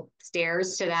no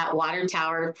stairs to that water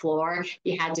tower floor.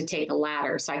 You had to take a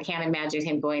ladder. So I can't imagine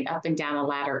him going up and down a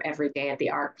ladder every day at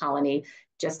the art colony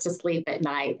just to sleep at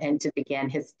night and to begin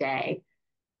his day.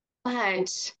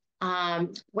 But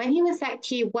when he was at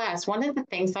Key West, one of the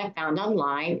things I found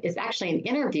online is actually an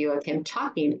interview of him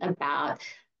talking about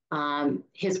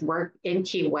his work in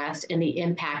Key West and the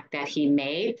impact that he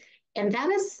made. And that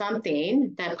is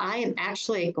something that I am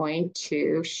actually going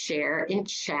to share in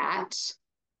chat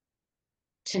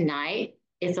tonight,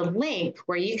 is a link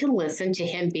where you can listen to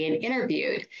him being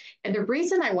interviewed. And the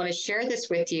reason I want to share this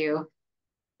with you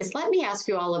is, let me ask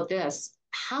you all of this.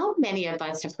 How many of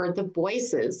us have heard the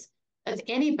voices of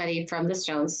anybody from the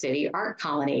Stone City Art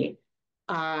Colony?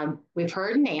 We've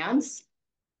heard Nan's.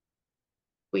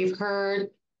 We've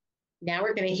heard, now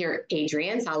we're going to hear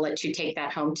Adrian's. I'll let you take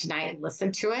that home tonight and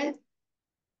listen to it.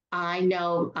 I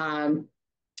know,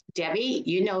 Debbie,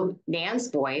 you know Nan's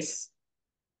voice,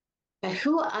 but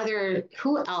who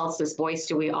else's voice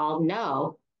do we all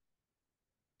know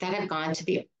that have gone to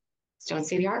the Stone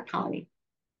City Art Colony?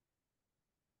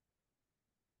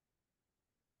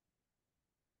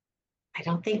 I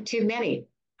don't think too many.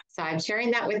 So I'm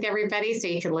sharing that with everybody so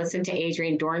you can listen to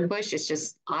Adrian Dornbush. It's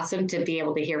just awesome to be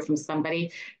able to hear from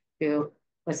somebody who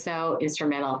was so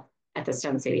instrumental at the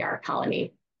Stone City Art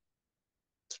Colony.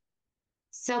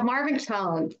 So Marvin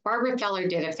Cohn, Barbara Feller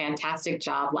did a fantastic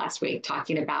job last week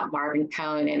talking about Marvin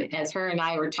Cohn. And as her and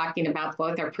I were talking about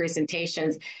both our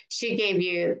presentations, she gave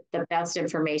you the best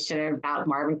information about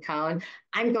Marvin Cohn.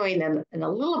 I'm going in a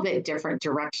little bit different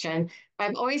direction, but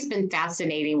I've always been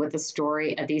fascinated with the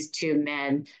story of these two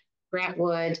men, Grant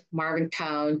Wood, Marvin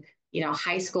Cohn,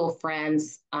 high school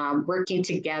friends, working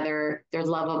together, their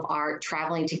love of art,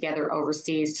 traveling together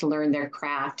overseas to learn their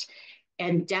craft.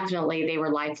 And definitely they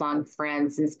were lifelong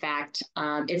friends. In fact,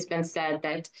 it's been said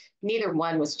that neither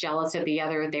one was jealous of the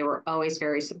other. They were always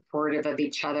very supportive of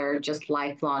each other, just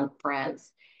lifelong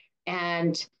friends.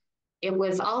 And it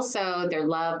was also their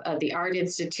love of the Art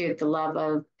Institute, the love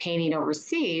of painting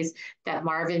overseas, that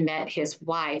Marvin met his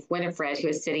wife, Winifred, who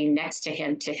is sitting next to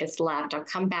him to his left. I'll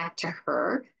come back to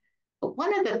her. But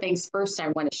one of the things first I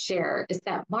want to share is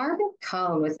that Marvin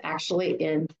Cohn was actually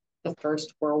in the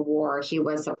First World War. He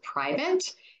was a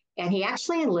private, and he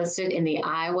actually enlisted in the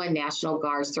Iowa National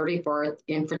Guard's 34th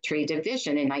Infantry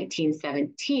Division in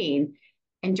 1917.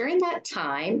 And during that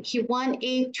time, he won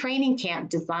a training camp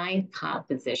design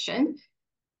competition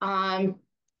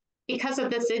because of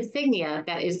this insignia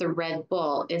that is the Red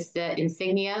Bull. It's the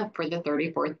insignia for the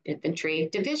 34th Infantry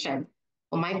Division.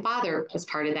 Well, my father was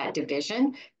part of that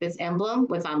division. This emblem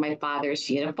was on my father's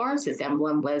uniforms. This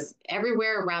emblem was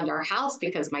everywhere around our house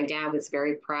because my dad was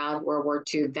very proud World War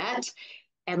II vet.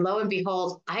 And lo and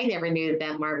behold, I never knew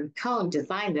that Marvin Cohn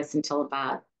designed this until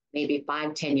about maybe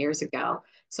 5-10 years ago.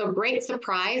 So great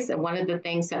surprise. And one of the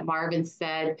things that Marvin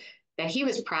said that he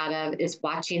was proud of is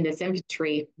watching this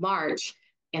infantry march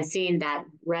and seeing that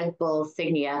Red Bull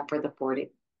insignia for the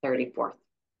 34th.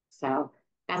 So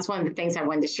that's one of the things I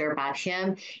wanted to share about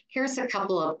him. Here's a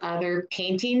couple of other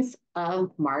paintings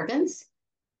of Marvin's.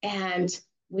 And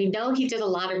we know he did a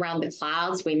lot around the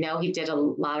clouds. We know he did a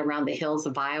lot around the hills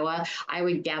of Iowa. I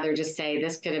would gather to say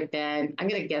this could have been, I'm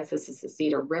going to guess this is the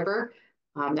Cedar River.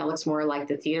 That looks more like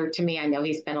the Cedar to me. I know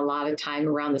he spent a lot of time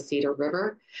around the Cedar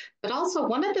River. But also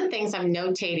one of the things I'm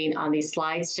notating on these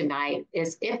slides tonight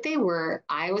is if they were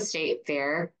Iowa State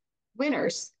Fair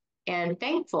winners. And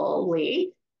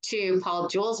thankfully, to Paul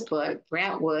Jewell's book,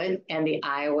 Grant Wood and the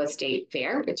Iowa State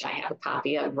Fair, which I have a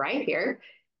copy of right here,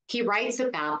 he writes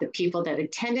about the people that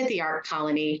attended the art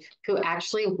colony who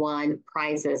actually won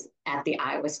prizes at the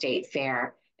Iowa State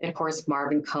Fair. And of course,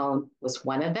 Marvin Cohn was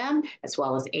one of them, as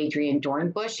well as Adrian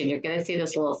Dornbush. And you're going to see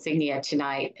this little insignia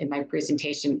tonight in my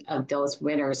presentation of those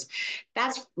winners.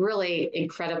 That's really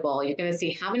incredible. You're going to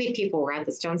see how many people were at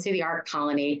the Stone City Art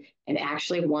Colony and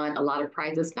actually won a lot of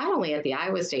prizes, not only at the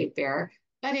Iowa State Fair,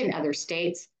 but in other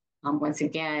states. Once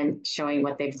again, showing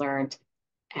what they've learned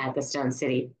at the Stone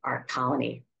City Art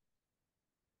Colony.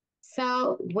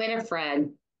 So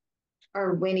Winifred,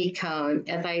 or Winnie Cohn,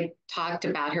 as I talked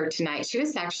about her tonight, she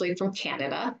was actually from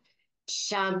Canada.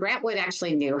 Grant Wood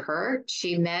actually knew her.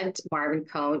 She met Marvin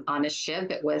Cohn on a ship.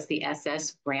 It was the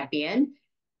SS Grampian.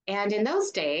 And in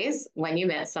those days, when you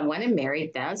met someone and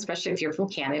married them, especially if you're from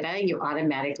Canada, you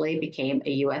automatically became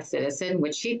a US citizen,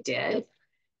 which she did.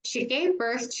 She gave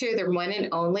birth to their one and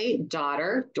only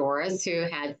daughter, Doris, who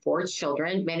had 4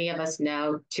 children. Many of us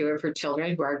know 2 of her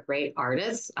children who are great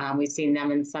artists. We've seen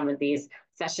them in some of these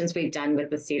sessions we've done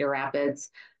with the Cedar Rapids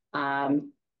Art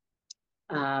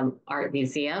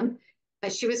Museum.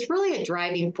 But she was really a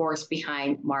driving force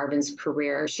behind Marvin's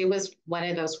career. She was one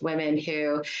of those women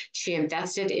who she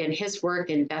invested in his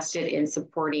work, invested in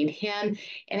supporting him.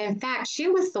 And in fact, she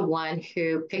was the one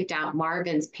who picked out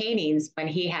Marvin's paintings when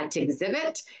he had to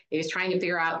exhibit. He was trying to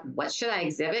figure out, what should I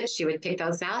exhibit? She would pick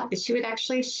those out and she would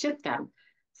actually ship them.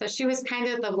 So she was kind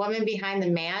of the woman behind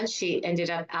the man. She ended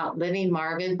up outliving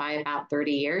Marvin by about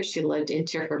 30 years. She lived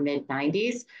into her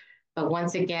mid-90s. But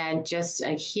once again, just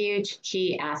a huge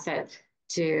key asset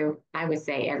to, I would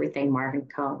say, everything Marvin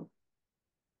Cohn.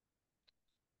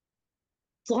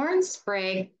 Florence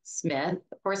Sprague Smith,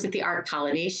 of course, at the Art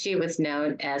Colony, she was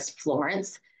known as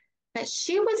Florence, but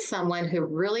she was someone who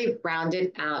really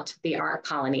rounded out the Art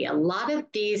Colony. A lot of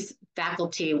these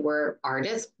faculty were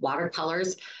artists,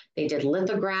 watercolors, they did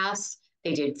lithographs,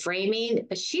 they did framing,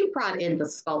 but she brought in the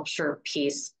sculpture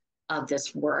piece of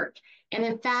this work. And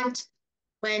in fact,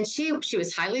 when she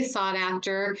was highly sought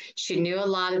after, she knew a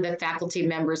lot of the faculty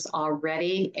members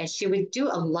already, and she would do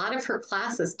a lot of her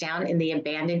classes down in the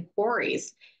abandoned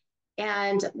quarries.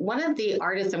 And one of the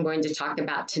artists I'm going to talk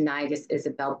about tonight is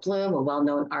Isabel Bloom, a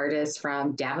well-known artist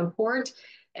from Davenport.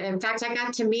 And in fact, I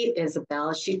got to meet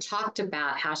Isabel. She talked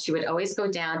about how she would always go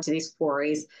down to these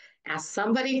quarries, ask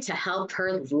somebody to help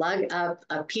her lug up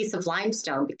a piece of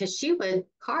limestone because she would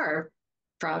carve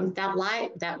from that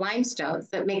limestone. So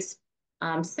that makes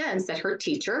sense that her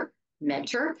teacher,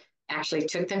 mentor, actually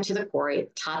took them to the quarry,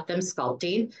 taught them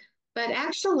sculpting. But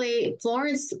actually,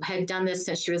 Florence had done this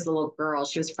since she was a little girl.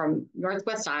 She was from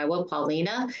Northwest Iowa.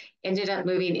 Paulina ended up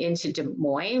moving into Des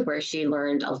Moines, where she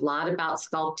learned a lot about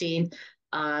sculpting.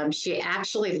 She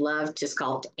actually loved to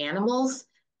sculpt animals.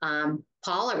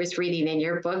 Paul, I was reading in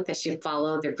your book that you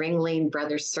followed the Ringling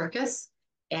Brothers Circus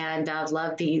and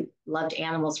loved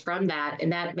animals from that.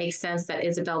 And that makes sense that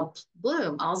Isabel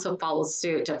Bloom also follows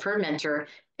suit of her mentor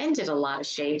and did a lot of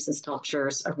shapes and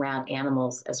sculptures around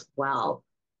animals as well.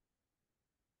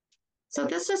 So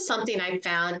this is something I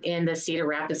found in the Cedar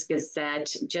Rapids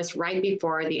Gazette just right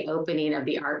before the opening of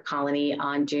the Art Colony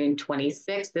on June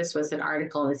 26th. This was an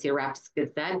article in the Cedar Rapids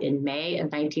Gazette in May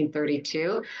of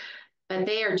 1932. But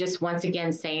they are just once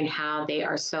again saying how they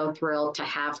are so thrilled to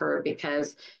have her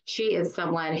because she is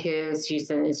someone she's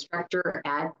an instructor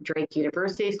at Drake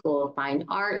University School of Fine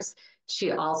Arts.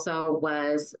 She also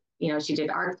was, she did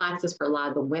art classes for a lot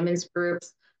of the women's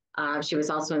groups. She was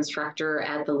also instructor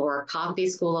at the Laura Coffey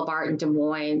School of Art in Des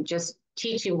Moines, just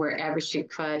teaching wherever she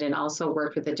could, and also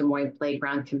worked with the Des Moines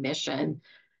Playground Commission.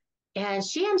 And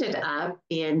she ended up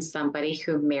being somebody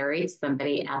who married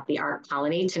somebody at the Art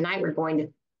Colony. Tonight we're going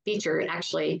to feature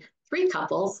actually 3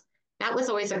 couples. That was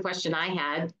always a question I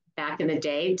had back in the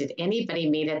day. Did anybody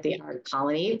meet at the Art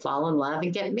Colony, fall in love,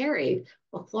 and get married?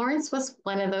 Well, Florence was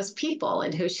one of those people,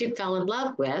 and who she fell in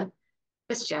love with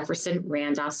was Jefferson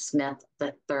Randolph Smith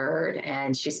III,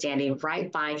 and she's standing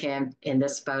right by him in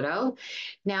this photo.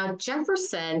 Now,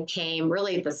 Jefferson came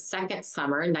really the second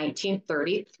summer,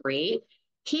 1933.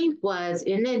 He was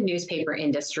in the newspaper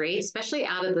industry, especially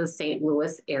out of the St.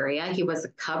 Louis area. He was a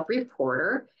cub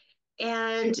reporter,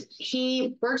 and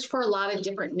he worked for a lot of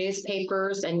different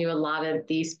newspapers and knew a lot of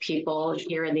these people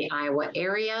here in the Iowa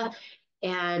area.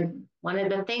 And one of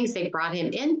the things they brought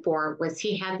him in for was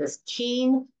he had this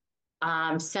keen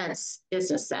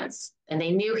business sense, and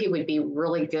they knew he would be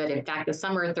really good. In fact, the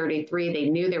summer of 33, they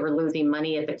knew they were losing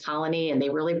money at the colony, and they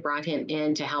really brought him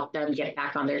in to help them get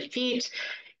back on their feet.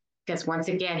 Because once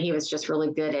again, he was just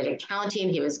really good at accounting.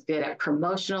 He was good at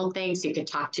promotional things. He could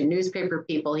talk to newspaper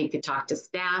people. He could talk to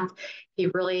staff. He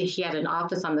had an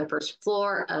office on the first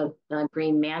floor of the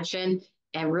Green Mansion,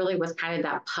 and really was kind of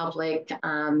that public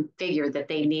figure that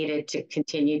they needed to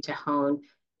continue to hone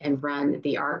and run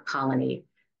the art colony.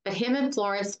 But him and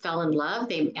Florence fell in love.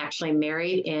 They actually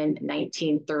married in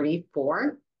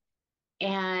 1934.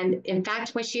 And in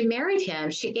fact, when she married him,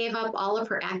 she gave up all of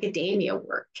her academia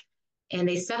work. And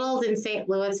they settled in St.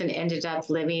 Louis and ended up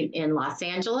living in Los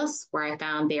Angeles, where I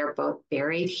found they are both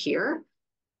buried here.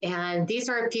 And these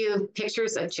are a few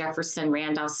pictures of Jefferson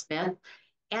Randolph Smith.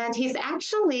 And his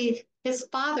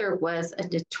father was a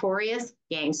notorious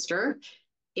gangster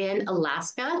in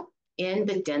Alaska, in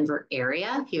the Denver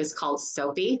area. He was called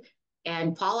Soapy.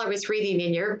 And Paul, I was reading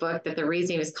in your book that the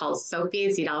reason he was called Soapy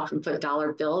is he'd often put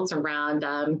dollar bills around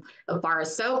a bar of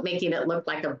soap, making it look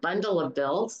like a bundle of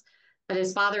bills. But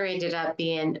his father ended up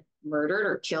being murdered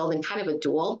or killed in kind of a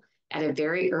duel at a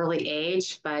very early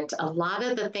age. But a lot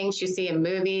of the things you see in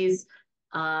movies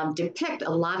depict a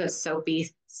lot of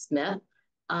Soapy Smith,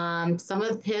 some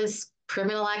of his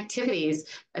criminal activities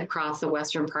across the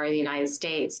western part of the United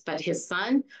States. But his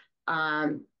son,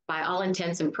 by all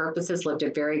intents and purposes, lived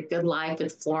a very good life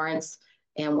with Florence.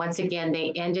 And once again,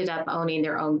 they ended up owning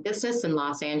their own business in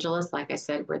Los Angeles, like I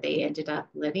said, where they ended up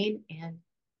living and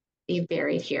being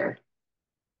buried here.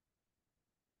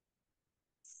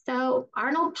 So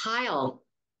Arnold Pyle.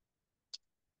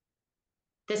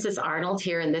 This is Arnold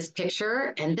here in this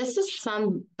picture. And this is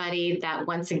somebody that,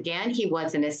 once again, he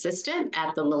was an assistant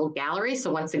at the little gallery.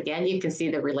 So once again, you can see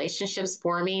the relationships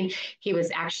forming. He was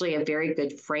actually a very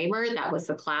good framer. That was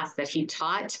the class that he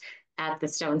taught at the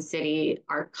Stone City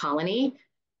Art Colony.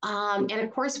 And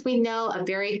of course, we know a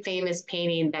very famous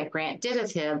painting that Grant did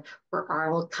of him, where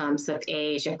Arnold Comes of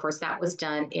Age. Of course, that was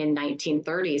done in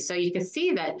 1930. So you can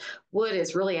see that Wood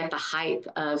is really at the height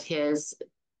of his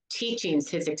teachings,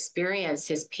 his experience,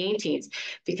 his paintings,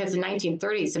 because in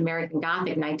 1930s, American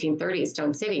Gothic, 1930s,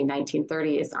 Stone City,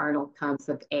 1930s, Arnold Comes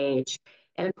of Age.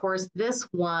 And of course, this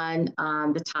won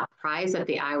the top prize at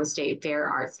the Iowa State Fair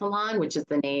Art Salon, which is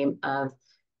the name of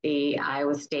the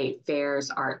Iowa State Fair's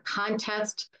art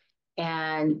contest.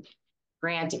 And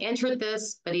Grant entered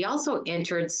this, but he also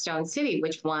entered Stone City,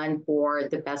 which won for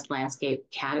the best landscape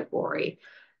category.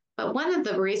 But one of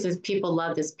the reasons people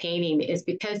love this painting is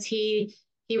because he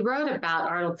wrote about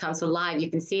Arnold Comes Alive. You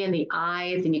can see in the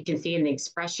eyes and you can see in the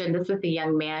expression. This is a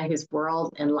young man whose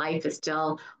world and life is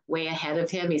still way ahead of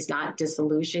him. He's not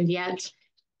disillusioned yet.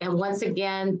 And once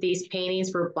again, these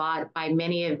paintings were bought by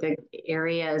many of the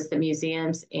areas, the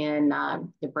museums in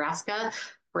Nebraska.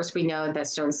 Of course, we know that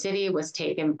Stone City was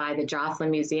taken by the Joslin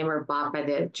Museum or bought by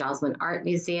the Joslin Art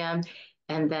Museum.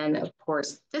 And then, of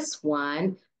course, this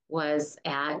one was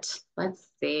at, let's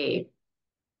see,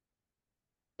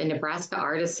 the Nebraska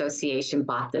Art Association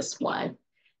bought this one.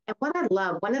 And what I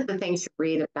love, one of the things to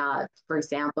read about, for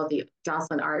example, the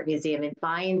Joslin Art Museum and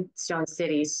buying Stone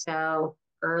City so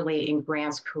early in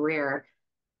Grant's career,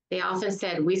 they often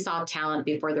said, we saw talent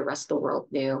before the rest of the world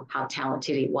knew how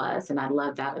talented he was. And I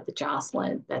love that with the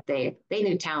Joslin, that they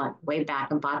knew talent way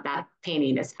back and bought that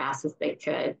painting as fast as they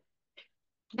could.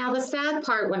 Now, the sad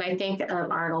part when I think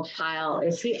of Arnold Pyle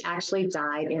is he actually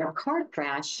died in a car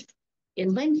crash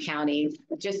in Lynn County,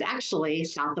 just actually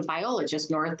south of Viola,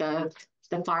 just north of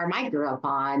the farm I grew up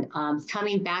on,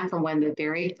 coming back from one of the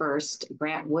very first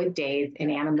Grant Wood days in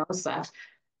Anamosa.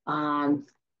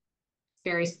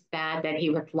 Very sad that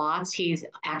he was lost. He's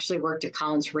actually worked at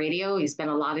Collins Radio. He spent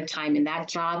a lot of time in that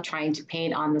job trying to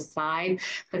paint on the side,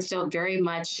 but still very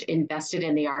much invested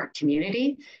in the art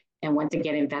community. And once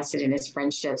again, invested in his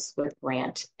friendships with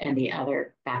Grant and the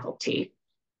other faculty.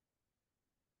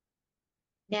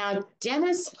 Now,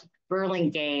 Dennis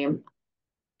Burlingame,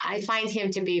 I find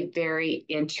him to be very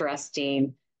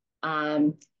interesting.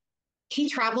 He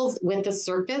travels with the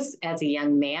circus as a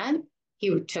young man.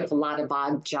 He took a lot of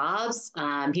odd jobs.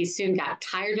 He soon got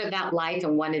tired of that life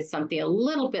and wanted something a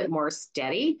little bit more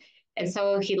steady. And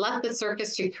so he left the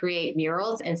circus to create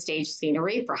murals and stage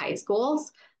scenery for high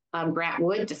schools. Grant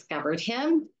Wood discovered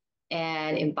him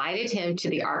and invited him to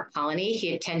the art colony.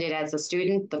 He attended as a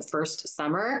student the first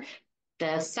summer.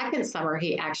 The second summer,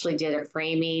 he actually did a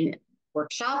framing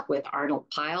workshop with Arnold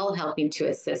Pyle, helping to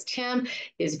assist him.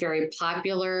 He was a very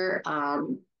popular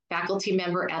faculty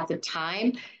member at the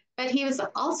time. But he was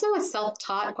also a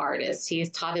self-taught artist. He's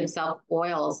taught himself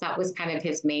oils. That was kind of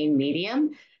his main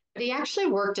medium. But he actually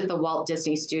worked at the Walt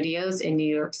Disney Studios in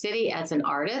New York City as an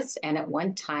artist. And at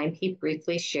one time, he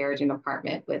briefly shared an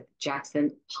apartment with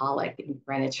Jackson Pollock in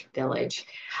Greenwich Village.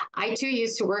 I too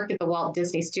used to work at the Walt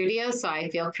Disney Studios, so I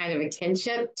feel kind of a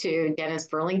kinship to Dennis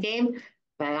Burlingame.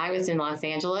 But I was in Los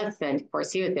Angeles, and of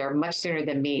course, he was there much sooner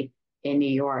than me in New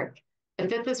York. But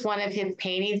this is one of his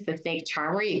paintings, The Snake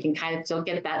Charmer. You can kind of still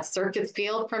get that circus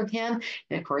feel from him.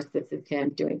 And of course, this is him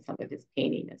doing some of his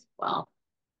painting as well.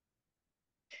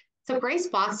 So Grace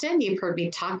Boston, you've heard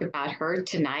me talk about her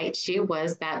tonight. She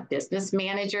was that business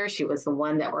manager. She was the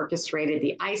one that orchestrated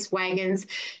the ice wagons.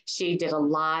 She did a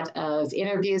lot of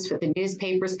interviews with the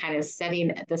newspapers, kind of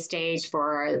setting the stage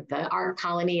for the art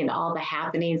colony and all the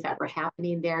happenings that were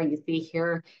happening there. You see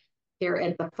here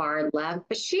at the far left,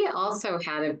 but she also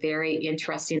had a very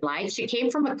interesting life. She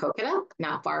came from Maquoketa,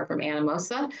 not far from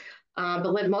Anamosa,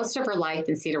 but lived most of her life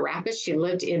in Cedar Rapids. She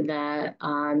lived in the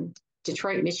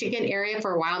Detroit, Michigan area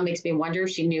for a while. It makes me wonder if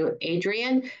she knew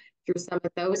Adrian through some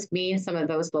of those means, some of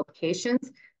those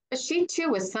locations. But she too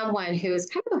was someone who was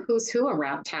kind of a who's who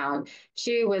around town.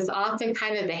 She was often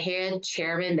kind of the head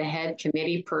chairman, the head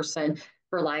committee person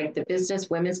for like the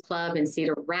Business Women's Club in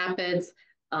Cedar Rapids.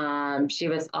 She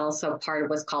was also part of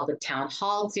what's called the Town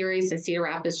Hall series in Cedar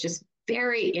Rapids, just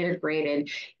very integrated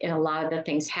in a lot of the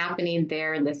things happening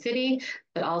there in the city,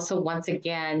 but also once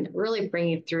again, really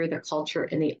bringing through the culture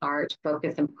and the art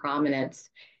focus and prominence.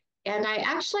 And I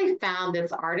actually found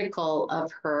this article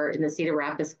of her in the Cedar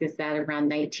Rapids Gazette around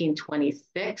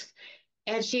 1926,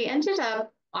 and she ended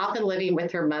up often living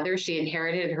with her mother. She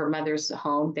inherited her mother's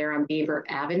home there on Beaver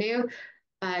Avenue.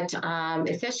 But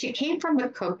it says she came from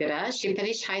Maquoketa. She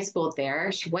finished high school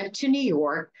there. She went to New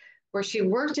York, where she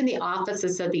worked in the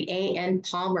offices of the A.N.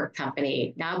 Palmer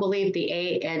Company. Now, I believe the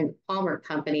A.N. Palmer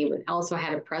Company also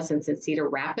had a presence in Cedar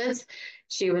Rapids.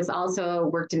 She was also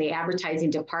worked in the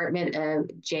advertising department of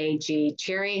J.G.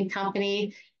 Cherry and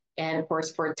Company. And of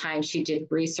course, for a time, she did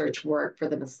research work for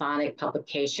the Masonic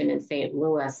publication in St.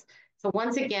 Louis. So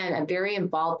once again, a very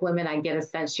involved woman. I get a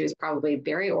sense she was probably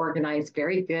very organized,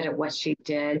 very good at what she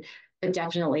did, but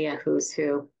definitely a who's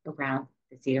who around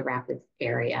the Cedar Rapids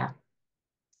area.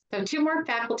 So two more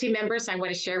faculty members I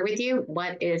want to share with you.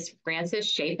 One is Francis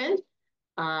Chapin.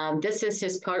 This is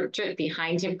his portrait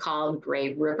behind him called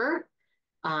Gray River.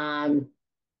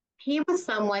 He was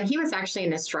actually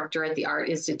an instructor at the Art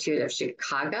Institute of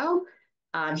Chicago.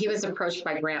 He was approached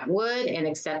by Grant Wood and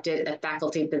accepted a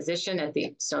faculty position at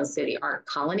the Stone City Art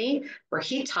Colony, where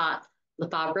he taught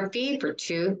lithography for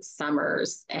 2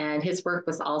 summers. And his work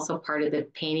was also part of the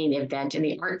painting event in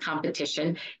the art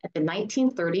competition at the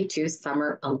 1932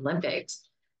 Summer Olympics.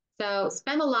 So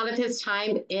spent a lot of his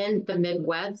time in the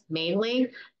Midwest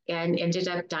mainly, and ended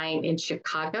up dying in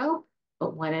Chicago,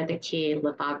 but one of the key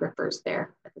lithographers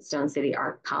there at the Stone City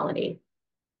Art Colony.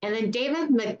 And then David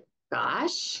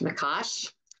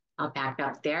McCosh, I'll back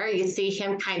up there. You see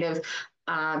him kind of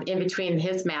in between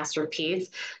his masterpiece,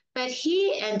 but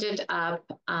he ended up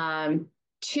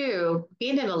too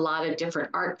being in a lot of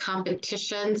different art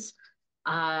competitions.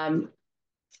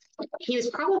 He was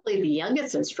probably the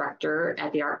youngest instructor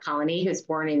at the Art Colony. He was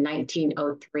born in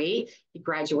 1903. He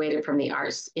graduated from the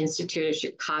Arts Institute of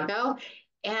Chicago,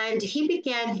 and he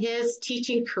began his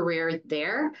teaching career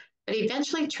there. But he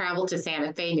eventually traveled to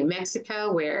Santa Fe, New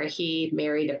Mexico, where he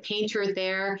married a painter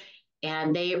there.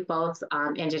 And they both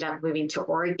ended up moving to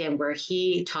Oregon, where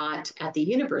he taught at the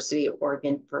University of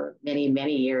Oregon for many,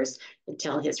 many years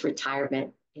until his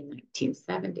retirement in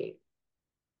 1970.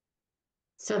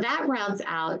 So that rounds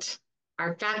out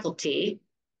our faculty.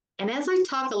 And as I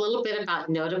talk a little bit about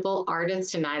notable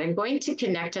artists tonight, I'm going to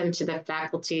connect them to the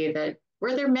faculty that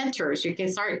were their mentors. You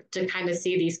can start to kind of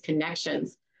see these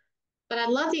connections. But I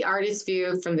love the artist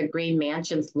view from the Green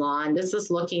Mansion's lawn. This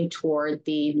is looking toward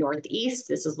the northeast.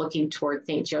 This is looking toward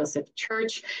St. Joseph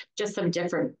Church, just some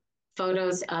different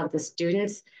photos of the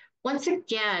students. Once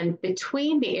again,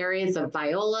 between the areas of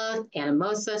Viola,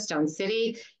 Anamosa, Stone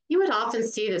City, you would often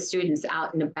see the students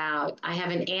out and about. I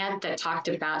have an aunt that talked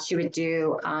about she would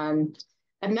do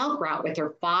a milk route with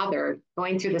her father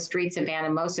going through the streets of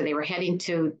Anamosa. They were heading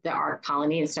to the art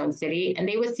colony in Stone City, and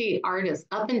they would see artists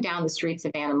up and down the streets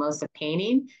of Anamosa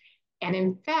painting. And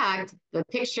in fact, the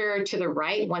picture to the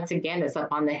right, once again, is up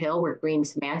on the hill where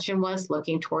Green's Mansion was,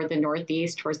 looking toward the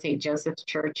northeast, toward St. Joseph's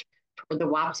Church, toward the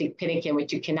Wapsipinicon,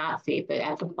 which you cannot see, but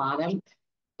at the bottom.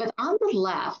 But on the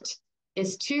left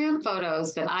is 2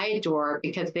 photos that I adore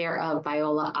because they're of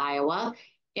Viola, Iowa.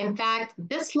 In fact,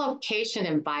 this location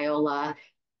in Viola,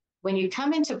 when you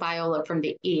come into Viola from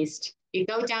the east, you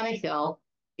go down a hill,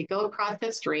 you go across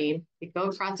the stream, you go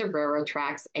across the railroad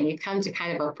tracks, and you come to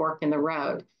kind of a fork in the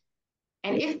road.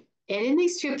 And in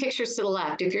these two pictures to the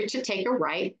left, if you're to take a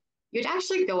right, you'd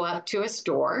actually go up to a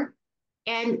store,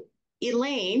 and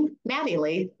Elaine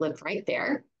Mattingly lived right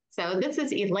there. So this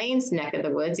is Elaine's neck of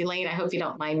the woods. Elaine, I hope you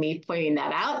don't mind me pointing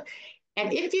that out.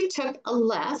 And if you took a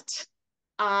left,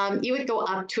 you would go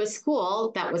up to a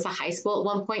school that was a high school. At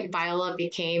one point, Viola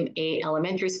became an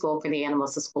elementary school for the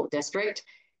Anamosa School District.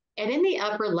 And in the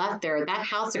upper left there, that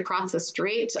house across the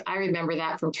street, I remember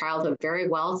that from childhood very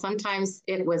well. Sometimes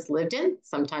it was lived in,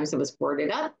 sometimes it was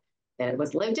boarded up, then it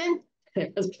was lived in,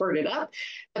 it was boarded up.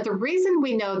 But the reason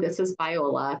we know this is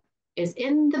Viola is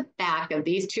in the back of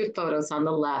these two photos on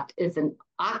the left is an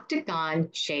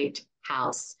octagon-shaped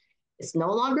house. It's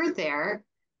no longer there,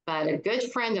 but a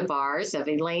good friend of ours, of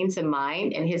Elaine's and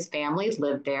mine, and his family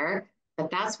lived there. But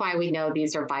that's why we know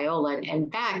these are Viola. And in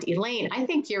fact, Elaine, I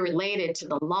think you're related to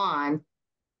the lawn,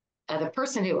 the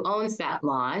person who owns that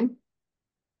lawn.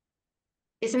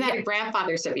 Isn't that a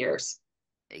grandfather's of yours?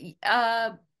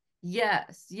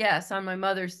 Yes, on my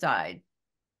mother's side.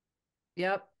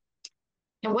 Yep.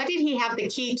 And what did he have the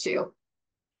key to?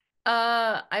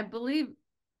 I believe,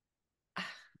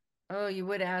 oh, you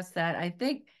would ask that. I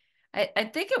think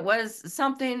it was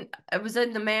something, it was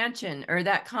in the mansion or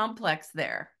that complex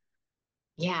there.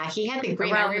 Yeah, he had the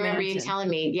green. I remember you telling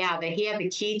me, yeah, that he had the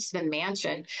key to the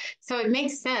mansion. So it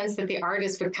makes sense that the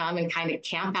artist would come and kind of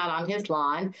camp out on his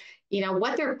lawn. You know,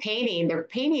 what they're painting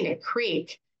a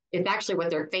creek. It's actually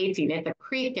what they're facing. It's a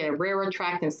creek and a railroad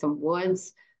track and some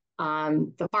woods.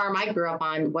 The farm I grew up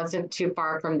on wasn't too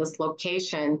far from this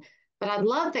location. But I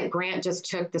love that Grant just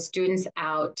took the students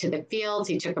out to the fields.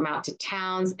 He took them out to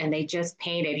towns and they just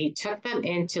painted. He took them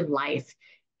into life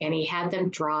and he had them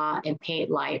draw and paint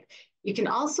life. You can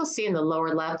also see in the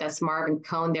lower left, that's Marvin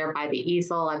Cohn there by the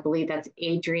easel. I believe that's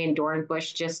Adrian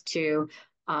Dornbush just to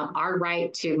our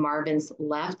right to Marvin's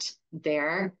left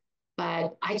there.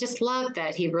 But I just love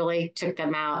that he really took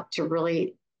them out to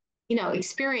really, you know,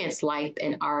 experience life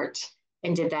and art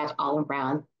and did that all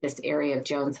around this area of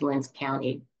Jones and Lins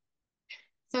County.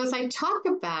 So as I talk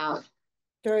about—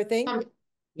 Dorothy?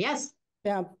 Yes.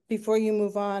 Yeah, before you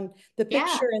move on, the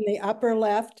picture in the upper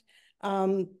left,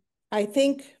 I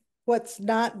think what's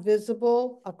not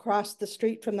visible across the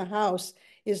street from the house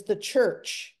is the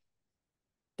church.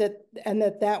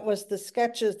 That was the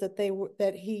sketches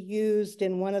that he used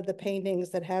in one of the paintings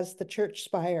that has the church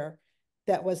spire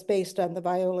that was based on the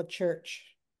Viola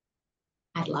Church.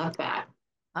 I love that.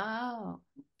 Oh.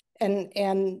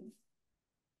 And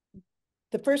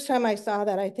the first time I saw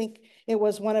that, I think it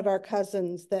was one of our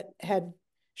cousins that had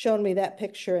shown me that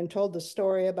picture and told the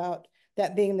story about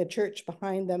that being the church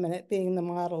behind them and it being the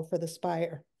model for the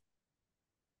spire.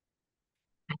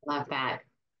 I love that.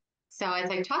 So as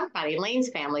I talk about Elaine's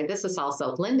family, this is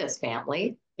also Linda's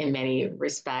family in many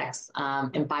respects.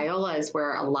 And Viola is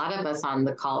where a lot of us on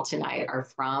the call tonight are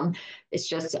from. It's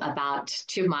just about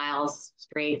 2 miles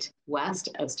straight west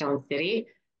of Stone City.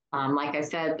 Like I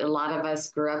said, a lot of us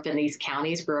grew up in these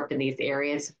counties, grew up in these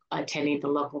areas, attending the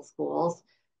local schools.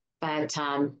 But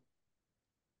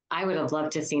I would have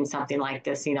loved to have seen something like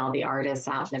this, you know, the artists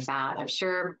out and about. I'm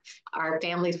sure our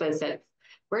families would have said,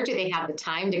 where do they have the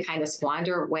time to kind of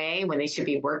squander away when they should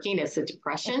be working? It's a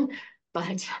depression.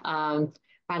 But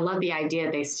I love the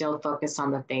idea they still focus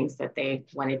on the things that they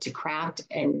wanted to craft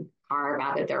and carve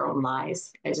out of their own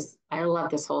lives. I love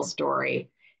this whole story.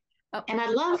 Oh. And I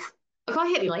love, go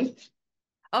ahead, Elaine.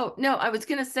 Oh, no, I was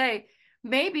going to say,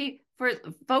 maybe for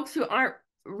folks who aren't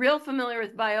real familiar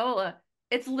with Viola,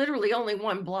 it's literally only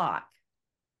 1 block.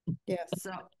 Yes.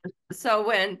 So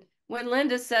when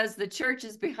Linda says the church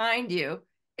is behind you,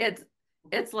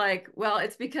 it's like, well,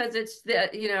 it's because it's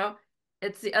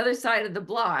it's the other side of the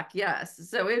block. Yes.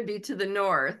 So it'd be to the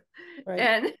north. Right.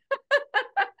 And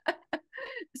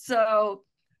so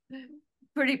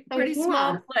pretty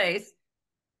small place.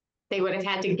 They would have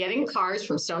had to get in cars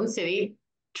from Stone City,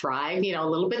 drive, a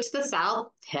little bit to the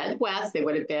south, head west. They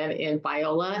would have been in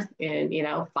Viola in,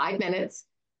 5 minutes.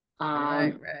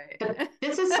 Right. But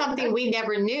this is something we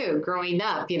never knew growing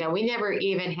up. We never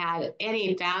even had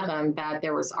any fathom that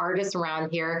there was artists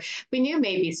around here. We knew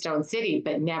maybe Stone City,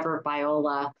 but never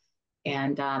Viola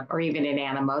and or even in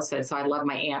Anamosa. So I love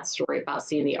my aunt's story about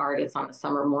seeing the artists on a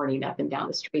summer morning up and down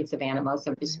the streets of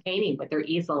Anamosa, just painting with their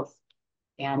easels.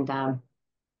 And I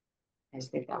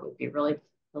just think that would be really,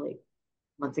 really,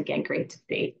 once again, great to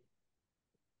see.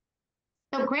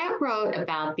 So Grant wrote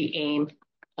about the aim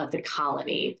of the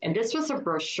colony, and this was a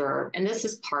brochure, and this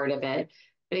is part of it.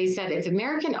 But he said, if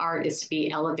American art is to be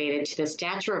elevated to the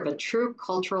stature of a true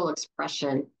cultural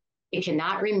expression, It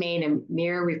cannot remain a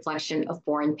mere reflection of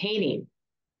foreign painting.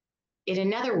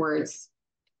 In other words,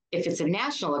 if it's a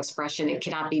national expression, it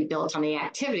cannot be built on the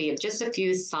activity of just a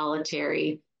few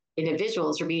solitary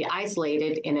individuals or be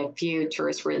isolated in a few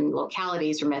tourist-ridden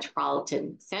localities or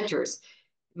metropolitan centers.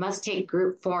 It must take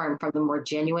group form from the more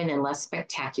genuine and less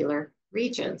spectacular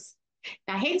regions.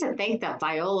 Now, I hate to think that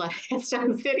Viola and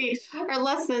Stone City are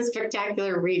less than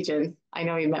spectacular regions. I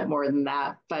know he meant more than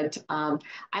that, but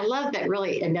I love that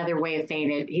really another way of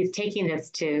saying it. He's taking this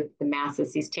to the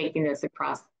masses. He's taking this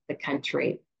across the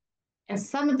country. And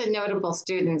some of the notable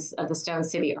students of the Stone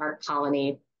City Art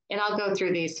Colony, and I'll go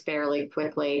through these fairly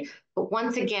quickly, but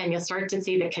once again, you'll start to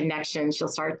see the connections. You'll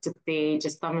start to see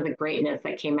just some of the greatness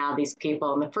that came out of these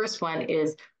people. And the first one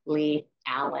is Lee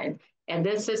Allen. And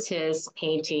this is his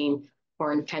painting,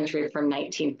 Foreign Country, from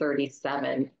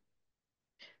 1937.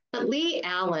 But Lee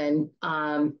Allen,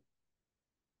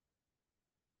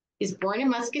 he's born in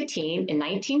Muscatine in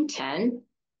 1910.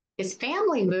 His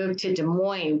family moved to Des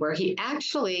Moines, where he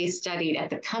actually studied at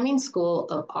the Cummings School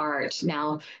of Art.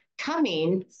 Now,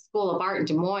 Cummings School of Art in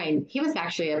Des Moines, he was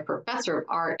actually a professor of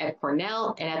art at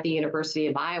Cornell and at the University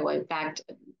of Iowa. In fact,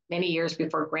 many years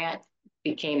before Grant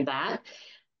became that.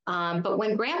 But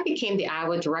when Grant became the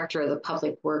Iowa director of the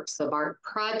Public Works of Art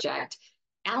project,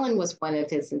 Allen was one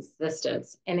of his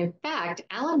assistants. And in fact,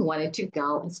 Allen wanted to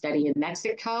go and study in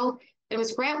Mexico. It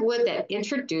was Grant Wood that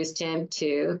introduced him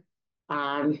to,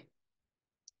 I'm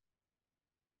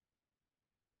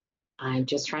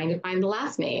just trying to find the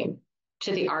last name,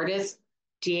 to the artist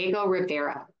Diego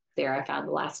Rivera. There, I found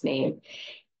the last name.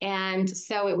 And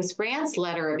so it was Grant's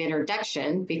letter of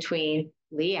introduction between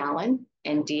Lee Allen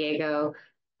and Diego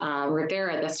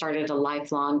Rivera that started a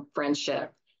lifelong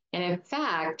friendship. And in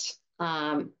fact,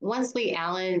 once Lee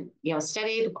Allen,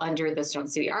 studied under the Stone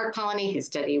City Art Colony, he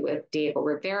studied with Diego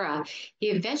Rivera, he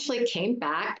eventually came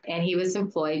back and he was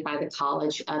employed by the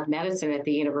College of Medicine at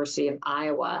the University of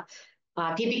Iowa.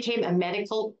 He became a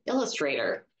medical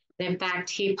illustrator. In fact,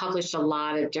 he published a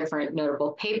lot of different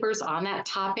notable papers on that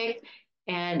topic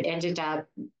and ended up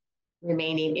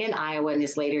remaining in Iowa in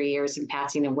his later years and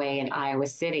passing away in Iowa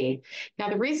City. Now,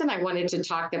 the reason I wanted to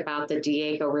talk about the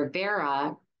Diego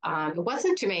Rivera, it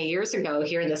wasn't too many years ago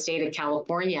here in the state of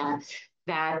California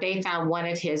that they found one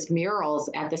of his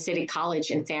murals at the City College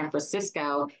in San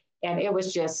Francisco, and it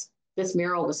was just, this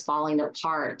mural was falling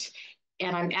apart.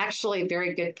 And I'm actually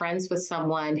very good friends with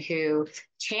someone who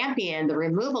championed the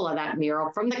removal of that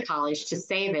mural from the college to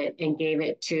save it and gave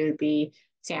it to the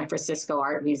San Francisco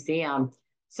Art Museum.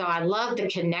 So I love the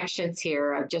connections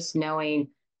here of just knowing,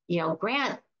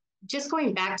 Grant, just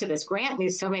going back to this, Grant knew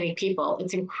so many people.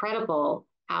 It's incredible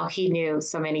how he knew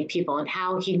so many people and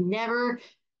how he never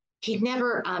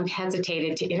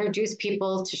hesitated to introduce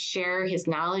people, to share his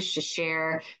knowledge, to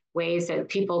share ways that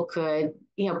people could,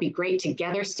 be great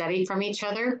together, study from each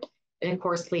other. And of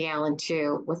course, Lee Allen,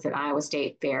 too, was an Iowa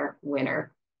State Fair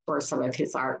winner for some of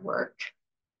his artwork.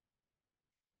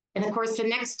 And of course, the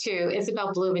next two,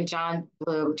 Isabel Bloom and John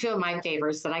Bloom, two of my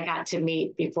favorites that I got to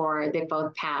meet before they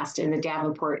both passed in the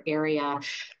Davenport area.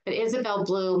 But Isabel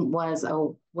Bloom was a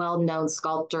well-known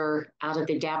sculptor out of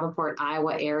the Davenport,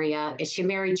 Iowa area. And she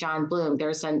married John Bloom.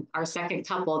 There's our second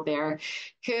couple there,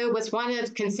 who was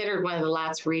considered one of the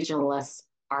last regionalist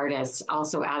artists,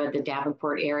 also out of the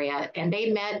Davenport area. And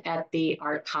they met at the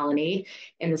art colony.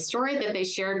 And the story that they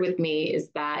shared with me is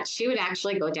that she would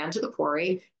actually go down to the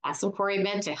quarry, ask some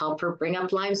quarrymen to help her bring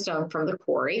up limestone from the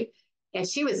quarry. And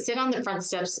she would sit on the front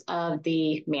steps of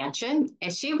the mansion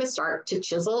and she would start to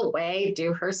chisel away,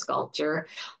 do her sculpture.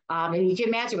 And you can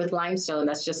imagine with limestone,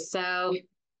 that's just so,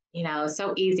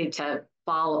 so easy to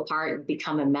fall apart and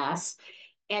become a mess.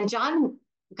 And John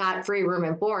got free room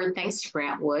and board thanks to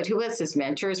Grant Wood, who was his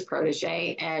mentor, his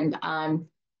protege, and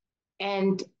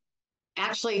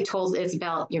actually told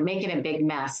Isabel, "You're making a big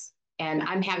mess and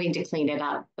I'm having to clean it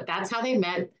up." But that's how they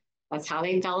met. That's how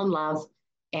they fell in love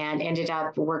and ended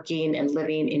up working and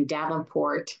living in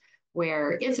Davenport,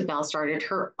 where Isabel started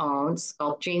her own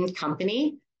sculpting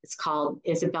company. It's called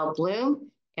Isabel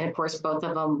Bloom. And of course, both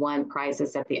of them won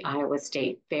prizes at the Iowa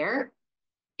State Fair.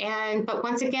 But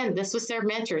once again, this was their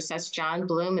mentors. That's John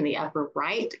Bloom in the upper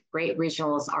right, great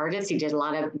regionalist artist. He did a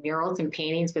lot of murals and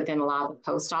paintings within a lot of the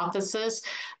post offices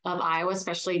of Iowa,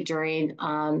 especially during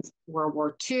World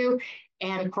War II.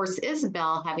 And of course,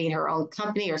 Isabel having her own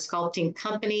company or sculpting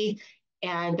company.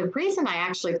 And the reason I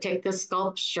actually picked this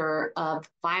sculpture of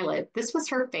Violet, this was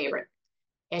her favorite.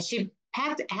 And she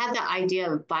had the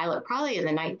idea of Violet probably in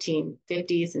the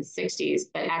 1950s and 60s,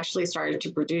 but actually started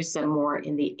to produce them more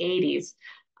in the 80s.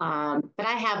 But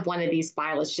I have one of these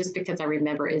violets just because I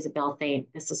remember Isabel saying,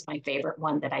 this is my favorite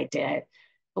one that I did.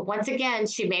 But once again,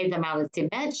 she made them out of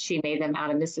cement. She made them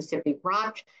out of Mississippi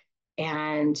rock.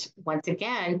 And once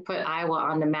again, put Iowa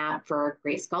on the map for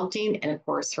great sculpting and, of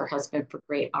course, her husband for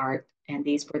great art. And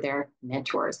these were their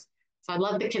mentors. So I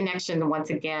love the connection, once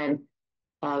again,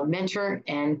 mentor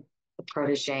and the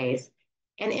proteges.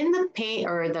 And in the paint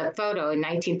or the photo in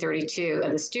 1932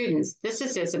 of the students, this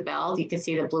is Isabel. You can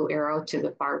see the blue arrow to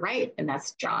the far right, and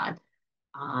that's John.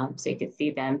 So you can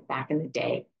see them back in the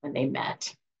day when they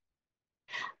met.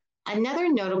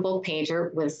 Another notable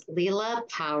painter was Leela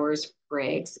Powers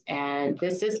Briggs, and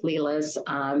this is Leela's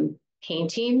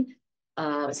painting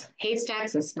of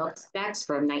haystacks and smokestacks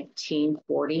from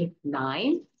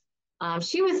 1949.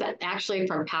 She was actually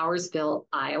from Powersville,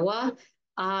 Iowa,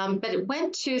 but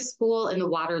went to school in the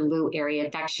Waterloo area.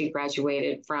 In fact, she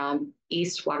graduated from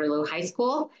East Waterloo High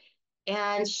School,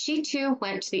 and she too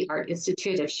went to the Art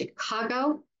Institute of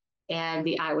Chicago and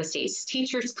the Iowa State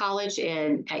Teachers College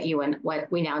at UN, what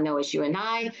we now know as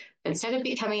UNI. Instead of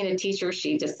becoming a teacher,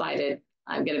 she decided,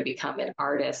 I'm going to become an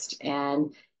artist.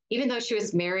 And even though she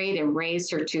was married and raised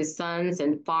her 2 sons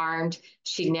and farmed,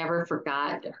 she never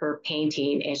forgot her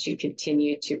painting, and she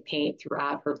continued to paint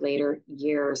throughout her later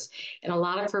years. And a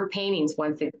lot of her paintings,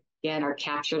 once again, are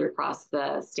captured across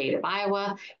the state of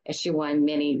Iowa, and she won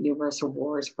many numerous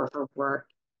awards for her work.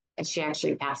 And she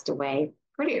actually passed away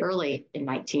pretty early in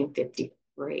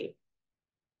 1953.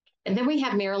 And then we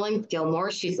have Marilyn Gilmore.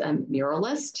 She's a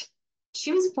muralist.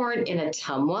 She was born in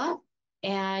Ottumwa,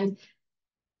 and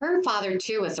her father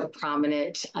too was a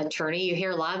prominent attorney. You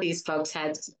hear a lot of these folks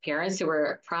had parents who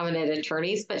were prominent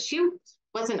attorneys, but she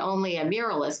wasn't only a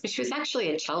muralist, but she was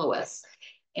actually a celloist.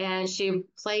 And she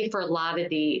played for a lot of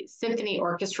the symphony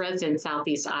orchestras in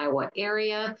Southeast Iowa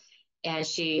area. And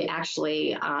she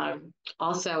actually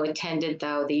also attended,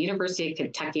 though, the University of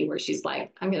Kentucky, where she's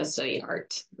like, I'm going to study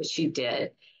art, which she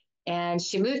did. And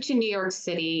she moved to New York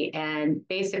City and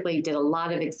basically did a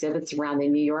lot of exhibits around the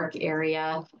New York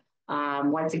area.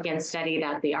 Once again, studied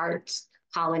at the art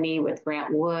colony with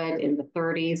Grant Wood in the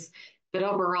 30s, but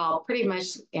overall pretty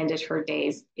much ended her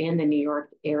days in the New York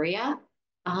area,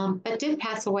 but did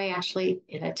pass away actually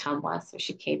in Ottumwa, so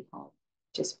she came home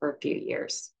just for a few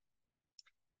years.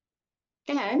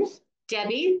 Then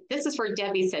Debbie, this is where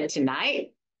Debbie said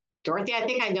tonight, Dorothy, I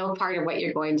think I know part of what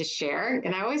you're going to share.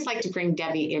 And I always like to bring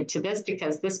Debbie into this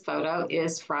because this photo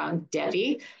is from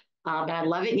Debbie. And I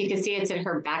love it. You can see it's in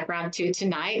her background too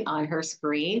tonight on her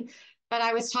screen. But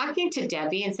I was talking to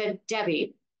Debbie and said,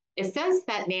 Debbie, it says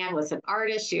that Nan was an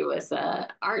artist. She was an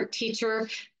art teacher.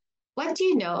 What do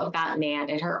you know about Nan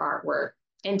and her artwork?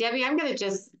 And Debbie, I'm going to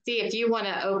just see if you want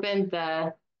to open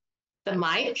the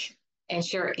mic and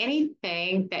share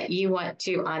anything that you want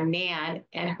to on Nan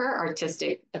and her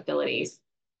artistic abilities.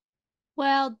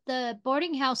 Well, the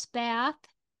boarding house bath,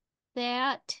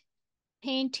 that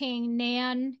painting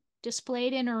Nan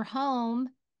displayed in her home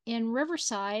in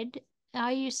Riverside,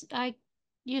 I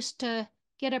used to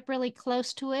get up really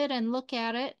close to it and look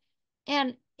at it.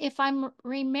 And if I'm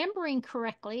remembering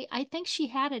correctly, I think she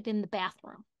had it in the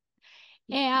bathroom.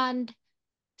 And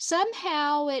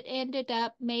somehow it ended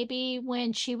up maybe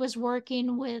when she was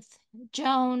working with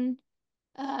Joan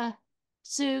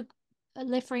Zug,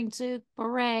 Liefering Zug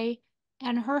Beret,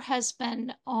 and her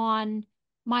husband on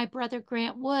My Brother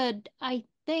Grant Wood. I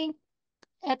think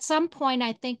at some point,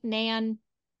 I think Nan,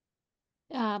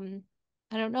 I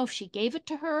don't know if she gave it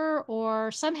to her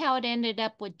or somehow it ended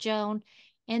up with Joan.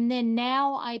 And then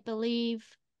now I believe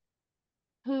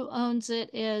who owns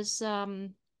it is the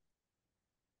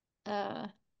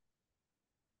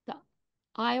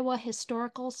Iowa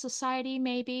Historical Society,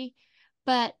 maybe.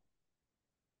 But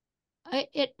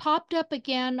it popped up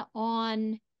again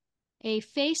on a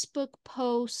Facebook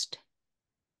post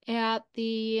at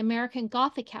the American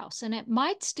Gothic House, and it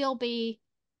might still be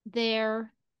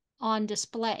there on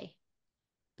display.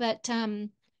 But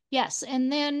yes,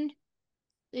 and then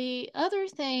the other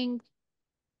thing,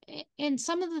 in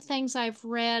some of the things I've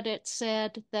read, it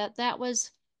said that that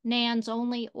was Nan's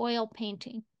only oil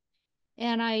painting.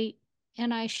 And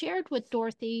I shared with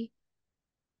Dorothy,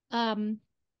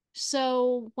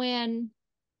 so when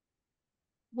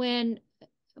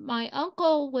my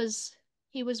uncle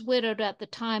he was widowed at the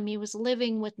time, he was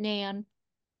living with Nan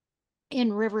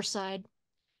in Riverside,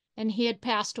 and he had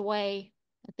passed away,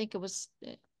 I think it was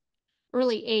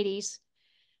early 80s.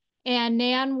 And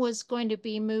Nan was going to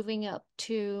be moving up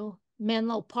to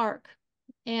Menlo Park.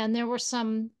 And there were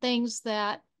some things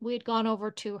that we had gone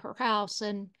over to her house,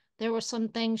 and there were some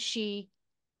things she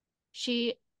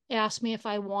asked me if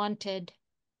I wanted.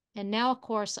 And now, of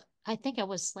course, I think I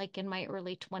was like in my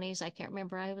early 20s. I can't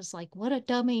remember. I was like, what a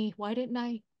dummy. Why didn't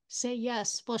I say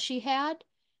yes? Well, she had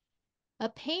a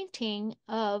painting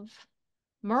of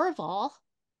Merville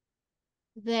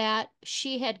that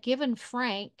she had given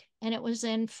Frank, and it was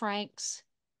in Frank's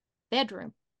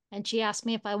bedroom. And she asked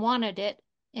me if I wanted it.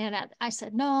 And I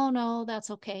said, no, that's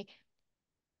okay.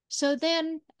 So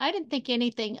then I didn't think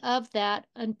anything of that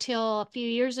until a few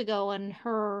years ago in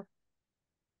her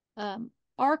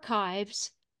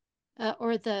archives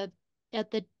or at the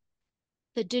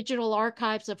digital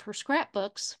archives of her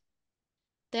scrapbooks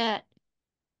that,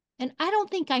 and I don't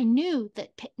think I knew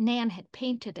that Nan had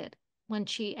painted it when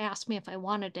she asked me if I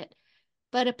wanted it.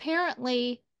 But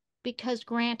apparently, because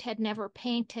Grant had never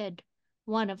painted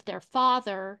one of their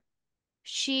father,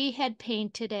 she had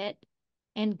painted it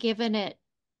and given it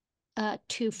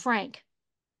to Frank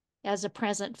as a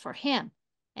present for him.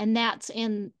 And that's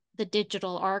in the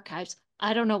digital archives.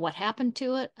 I don't know what happened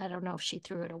to it. I don't know if she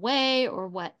threw it away or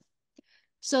what.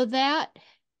 So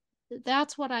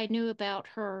that's what I knew about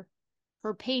her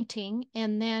painting.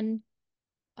 And then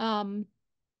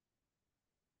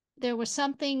there was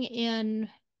something in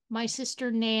My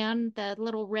Sister Nan, the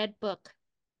little red book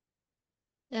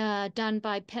done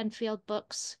by Penfield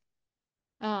Books.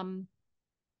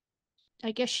 I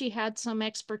guess she had some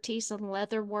expertise in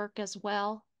leather work as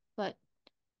well. But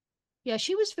yeah,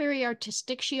 she was very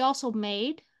artistic. She also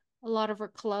made a lot of her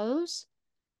clothes.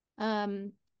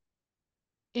 In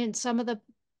some of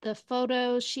the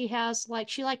photos she has,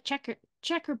 she liked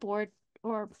checkerboard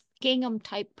or gingham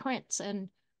type prints, and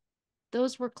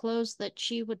those were clothes that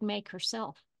she would make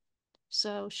herself.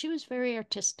 So she was very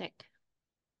artistic.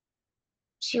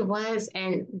 She was.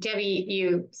 And Debbie,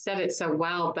 you said it so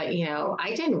well, but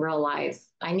I didn't realize,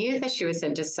 I knew that she was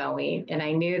into sewing, and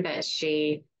I knew that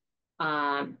she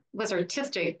was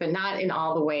artistic, but not in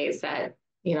all the ways that,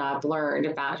 I've learned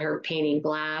about her painting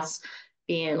glass,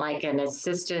 being like an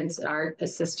art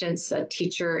assistant, a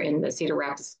teacher in the Cedar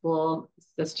Rapids school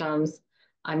systems.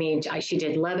 I mean, she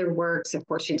did leather works. Of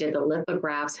course, she did the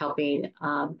lithographs helping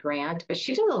Grant, but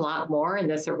she did a lot more in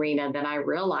this arena than I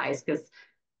realized, because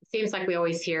it seems like we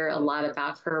always hear a lot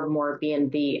about her more being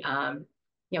the,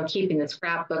 keeping the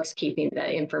scrapbooks, keeping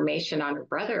the information on her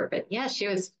brother. But yeah, she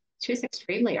was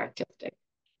extremely artistic.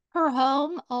 Her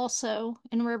home also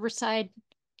in Riverside,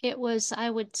 it was,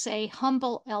 I would say,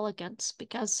 humble elegance,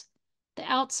 because the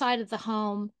outside of the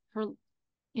home, her,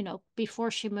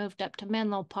 before she moved up to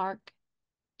Menlo Park,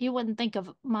 you wouldn't think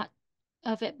of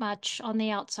it much on the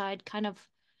outside, kind of,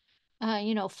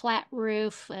 flat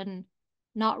roof and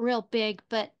not real big.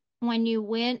 But when you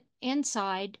went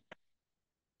inside,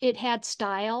 it had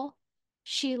style.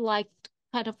 She liked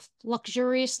kind of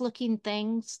luxurious looking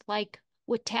things, like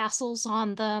with tassels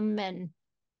on them, and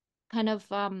kind of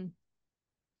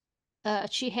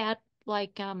she had I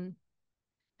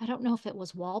don't know if it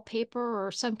was wallpaper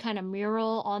or some kind of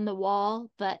mural on the wall,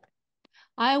 but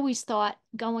I always thought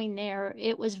going there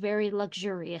it was very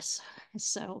luxurious.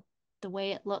 So the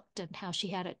way it looked and how she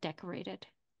had it decorated.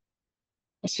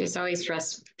 She was always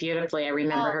dressed beautifully. I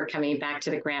remember her coming back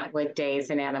to the Grant Wood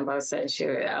days in Anamosa, and she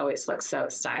always looked so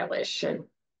stylish, and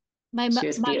she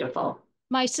was beautiful.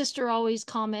 My sister always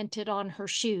commented on her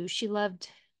shoes. She loved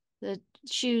the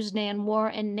shoes Nan wore,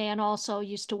 and Nan also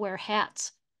used to wear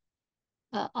hats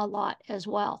a lot as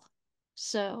well.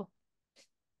 So,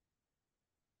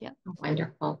 yeah.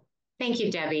 Wonderful. Thank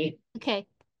you, Debbie. Okay.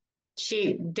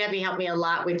 Debbie helped me a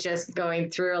lot with just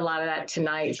going through a lot of that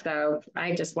tonight. So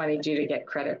I just wanted you to get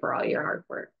credit for all your hard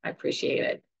work. I appreciate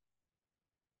it.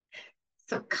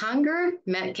 So Conger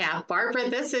Metcalf, Barbara,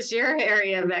 this is your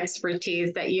area of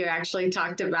expertise that you actually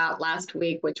talked about last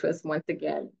week, which was once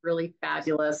again really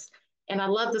fabulous. And I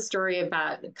love the story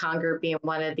about Conger being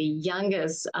one of the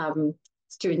youngest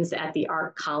students at the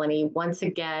art colony. Once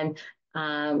again,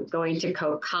 going to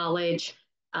Coe College,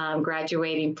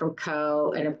 graduating from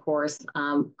Coe, and of course,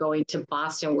 going to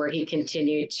Boston, where he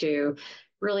continued to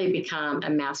really become a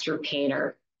master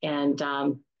painter. And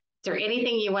is there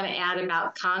anything you want to add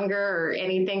about Conger or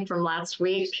anything from last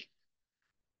week?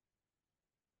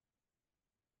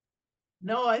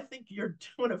 No, I think you're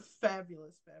doing a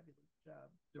fabulous job,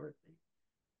 Dorothy.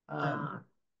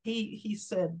 He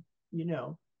said,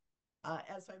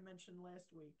 as I mentioned last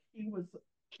week, he was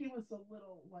a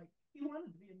little like, he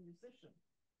wanted to be a musician.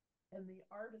 And the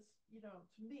artist,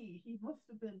 to me, he must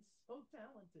have been so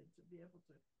talented to be able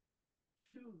to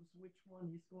choose which one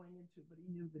he's going into, but he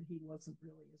knew that he wasn't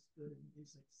really as good in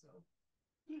music. So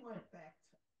he went back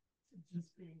to just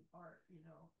being art,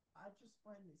 I just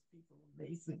find these people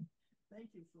amazing. Thank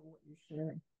you for what you're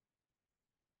sharing.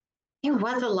 There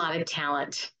was a lot of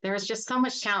talent. There was just so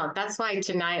much talent. That's why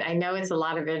tonight, I know it's a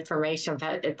lot of information,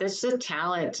 but there's just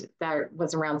talent that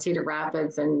was around Cedar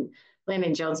Rapids and Linn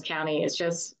and Jones County. It's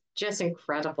just just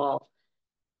incredible.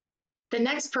 The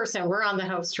next person we're on the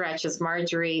home stretch is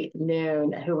Marjorie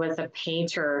Noon, who was a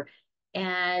painter.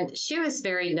 And she was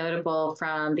very notable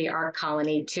from the art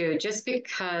colony too, just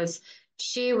because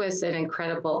she was an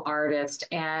incredible artist.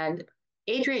 And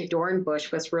Adrian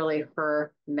Dornbush was really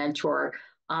her mentor.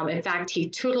 In fact, he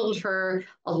tutored her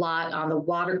a lot on the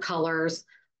watercolors.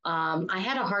 I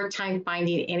had a hard time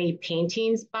finding any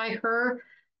paintings by her,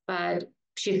 but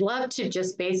she loved to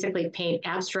just basically paint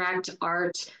abstract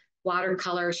art,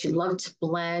 watercolor. She loved to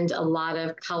blend a lot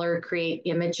of color, create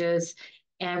images,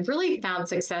 and really found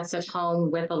success at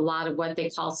home with a lot of what they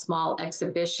call small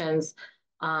exhibitions.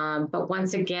 But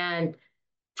once again,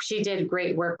 she did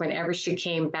great work whenever she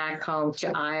came back home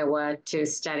to Iowa to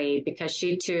study, because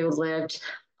she too lived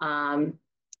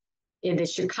in the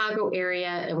Chicago area,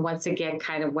 and once again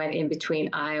kind of went in between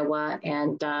Iowa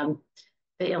and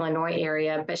the Illinois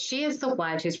area. But she is the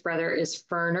one whose brother is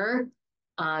Ferner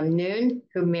Noon,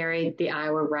 who married the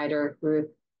Iowa writer Ruth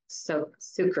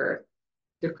Succo.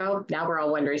 Now we're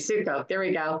all wondering, Succo, there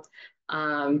we go.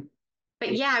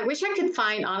 But yeah, I wish I could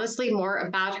find honestly more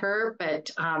about her,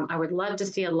 but I would love to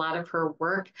see a lot of her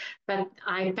work. But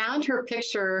I found her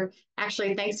picture,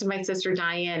 actually, thanks to my sister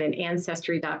Diane and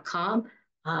Ancestry.com.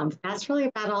 That's really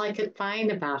about all I could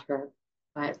find about her.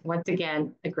 But once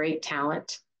again, a great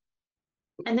talent.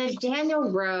 And then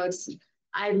Daniel Rhodes,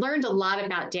 I learned a lot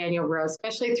about Daniel Rhodes,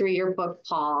 especially through your book,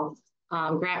 Paul,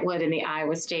 Grant Wood and the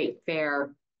Iowa State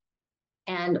Fair.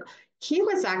 And he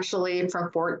was actually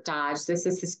from Fort Dodge. This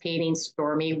is his painting,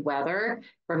 Stormy Weather,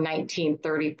 from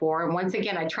 1934. And once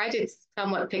again, I tried to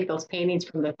somewhat pick those paintings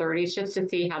from the 30s just to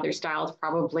see how their styles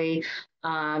probably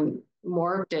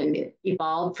morphed and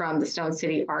evolved from the Stone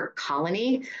City Art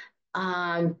Colony.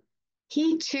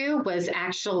 He too was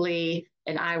actually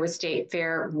an Iowa State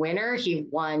Fair winner. He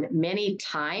won many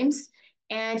times.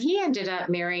 And he ended up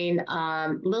marrying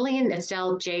Lillian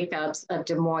Estelle Jacobs of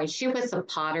Des Moines. She was a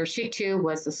potter. She too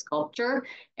was a sculptor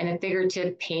and a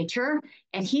figurative painter.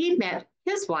 And he met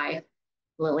his wife,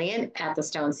 Lillian, at the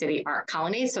Stone City Art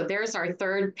Colony. So there's our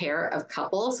third pair of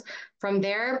couples from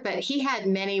there. But he had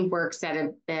many works that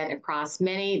have been across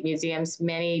many museums,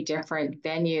 many different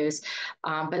venues,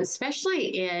 but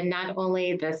especially in not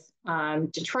only the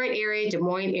Detroit area, Des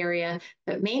Moines area,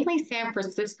 but mainly San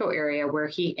Francisco area where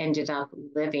he ended up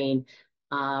living.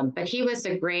 But he was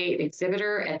a great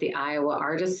exhibitor at the Iowa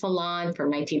Artist Salon from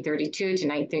 1932 to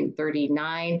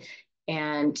 1939.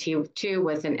 And he too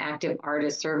was an active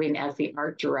artist serving as the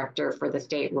art director for the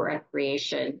State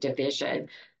Recreation Division.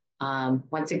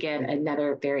 Once again,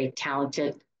 another very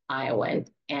talented Iowan.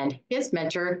 And his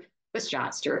mentor was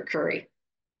John Stewart Curry.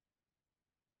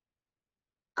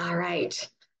 All right.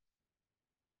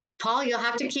 Paul, you'll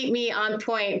have to keep me on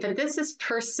point, but this is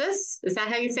Persis. Is that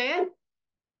how you say it?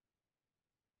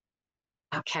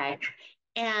 Okay.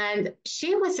 And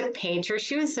she was a painter.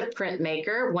 She was a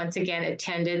printmaker. Once again,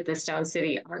 attended the Stone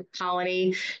City Art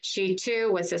Colony. She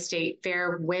too was a state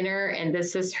fair winner. And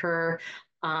this is her,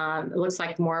 it looks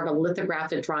like more of a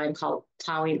lithographic drawing called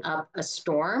Plowing Up a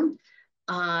Storm.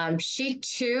 She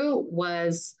too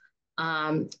was,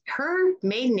 her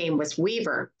maiden name was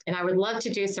Weaver. And I would love to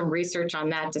do some research on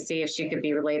that to see if she could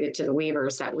be related to the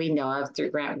Weavers that we know of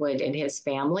through Grant Wood and his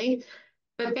family.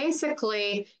 But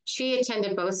basically, she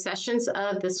attended both sessions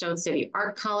of the Stone City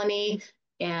Art Colony.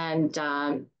 And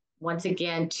once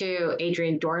again, too,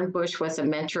 Adrian Dornbush was a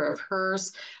mentor of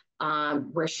hers,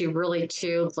 where she really,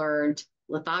 too, learned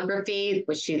lithography,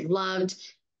 which she loved.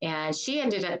 And she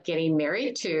ended up getting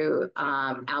married to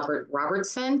Albert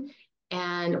Robertson.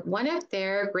 And one of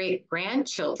their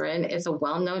great-grandchildren is a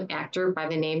well-known actor by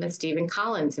the name of Stephen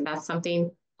Collins. And that's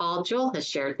something Paul Jewell has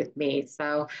shared with me.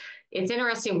 So it's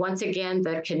interesting, once again,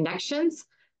 the connections,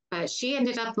 but she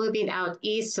ended up moving out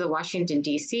east to the Washington,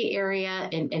 D.C. area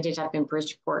and ended up in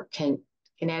Bridgeport,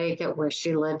 Connecticut, where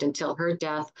she lived until her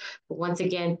death. But once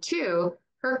again, too,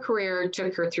 her career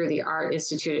took her through the Art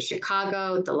Institute of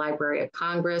Chicago, the Library of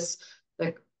Congress,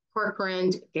 the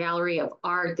Corcoran Gallery of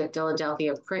Art, the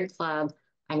Philadelphia Print Club.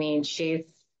 I mean, she's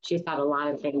had a lot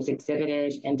of things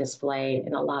exhibited and displayed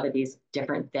in a lot of these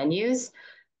different venues.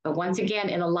 But once again,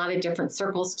 in a lot of different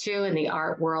circles too, in the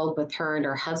art world with her and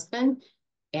her husband.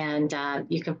 And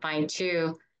you can find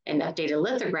too an updated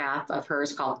lithograph of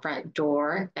hers called Front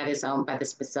Door that is owned by the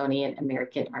Smithsonian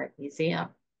American Art Museum.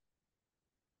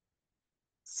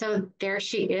 So there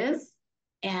she is.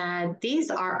 And these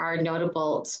are our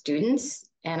notable students.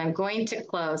 And I'm going to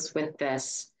close with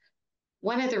this.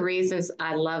 One of the reasons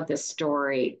I love this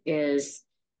story is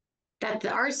that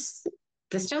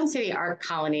the Stone City Art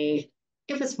Colony,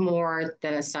 it was more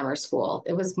than a summer school.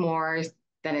 It was more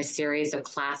than a series of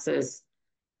classes.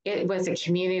 it was a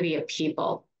community of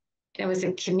people. It was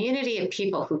a community of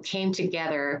people who came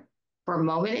together for a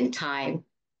moment in time.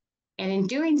 And in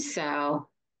doing so,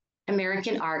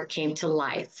 American art came to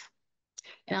life.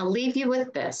 And I'll leave you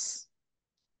with this.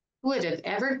 Who would have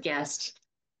ever guessed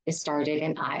it started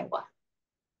in Iowa?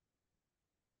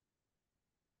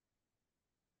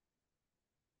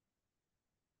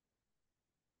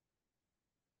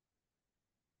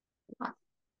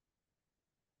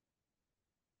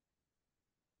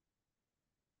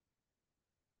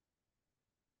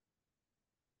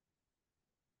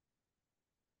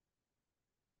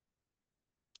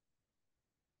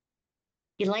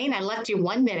 Elaine, I left you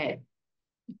 1 minute.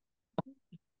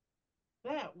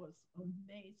 That was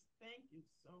amazing. Thank you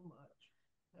so much.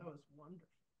 That was wonderful.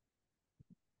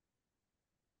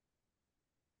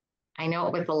 I know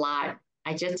it was a lot.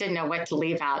 I just didn't know what to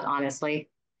leave out, honestly.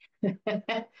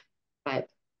 But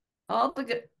all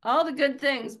the good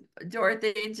things,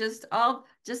 Dorothy, just all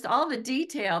the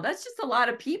detail. That's just a lot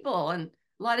of people and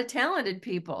a lot of talented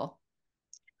people.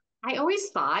 I always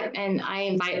thought, and I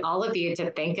invite all of you to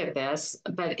think of this,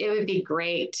 but it would be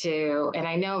great to, and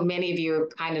I know many of you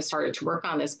have kind of started to work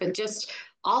on this, but just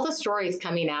all the stories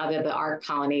coming out of the art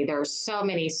colony, there are so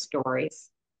many stories.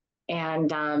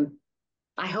 And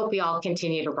I hope you all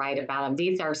continue to write about them.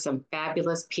 These are some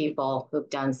fabulous people who've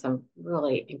done some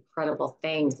really incredible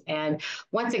things. And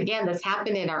once again, this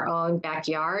happened in our own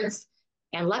backyards.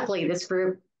 And luckily, this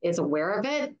group is aware of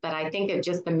it. But I think of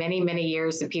just the many, many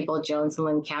years that people of Jones and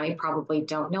Linn County probably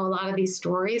don't know a lot of these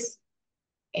stories.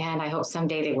 And I hope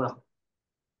someday they will.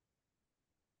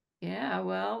 Yeah,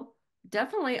 well,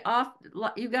 definitely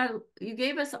you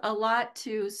gave us a lot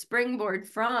to springboard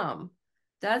from.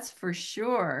 That's for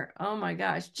sure. Oh my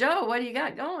gosh. Joe, what do you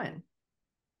got going?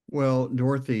 Well,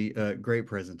 Dorothy, great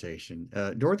presentation.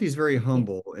 Dorothy's very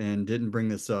humble and didn't bring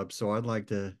this up, so I'd like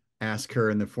to ask her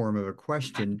in the form of a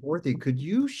question. Dorothy, could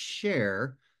you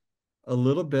share a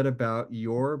little bit about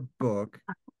your book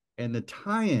and the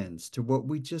tie-ins to what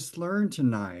we just learned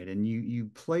tonight? And you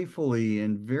playfully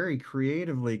and very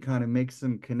creatively kind of make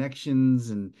some connections,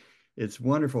 and it's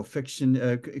wonderful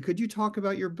fiction. Could you talk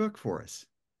about your book for us?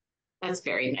 That's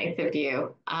very nice of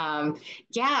you.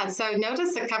 Yeah, so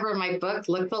notice the cover of my book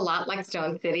looked a lot like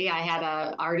Stone City. I had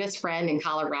an artist friend in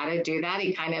Colorado do that.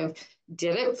 He kind of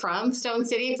did it from Stone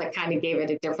City, so it kind of gave it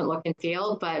a different look and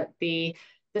feel. But the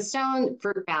stone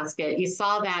fruit basket, you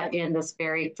saw that in this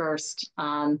very first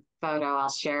photo.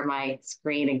 I'll share my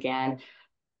screen again.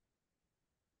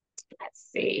 Let's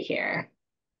see here.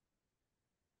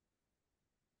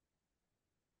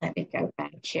 Let me go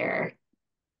back here.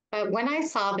 But when I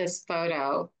saw this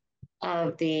photo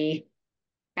of the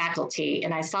faculty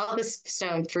and I saw this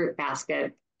stone fruit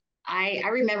basket, I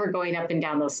remember going up and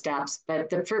down those steps, but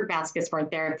the fruit baskets weren't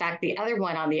there. In fact, the other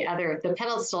one the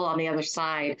pedestal on the other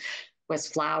side was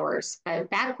flowers. But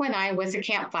back when I was a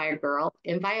campfire girl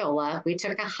in Viola, we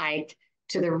took a hike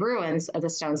to the ruins of the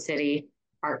Stone City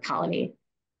Art Colony.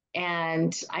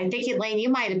 And I think, Elaine, you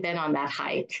might have been on that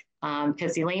hike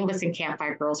because Elaine was in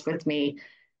Campfire Girls with me.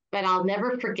 But I'll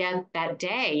never forget that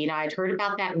day. You know, I'd heard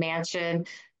about that mansion.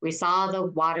 We saw the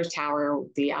water tower,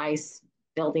 the ice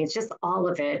buildings, just all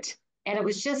of it. And it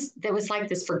was there was like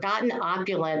this forgotten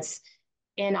opulence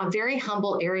in a very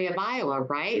humble area of Iowa,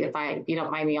 right? If you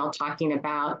don't mind me all talking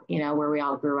about, where we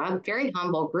all grew up, very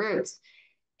humble groups.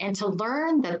 And to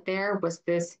learn that there was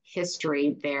this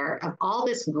history there of all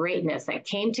this greatness that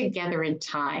came together in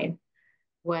time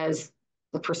was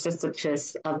the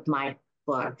precipice of my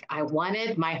book. I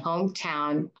wanted my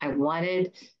hometown, I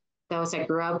wanted those I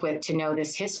grew up with to know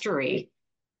this history.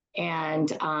 And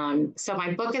so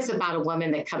my book is about a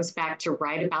woman that comes back to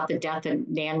write about the death of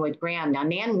Nan Wood Graham. Now,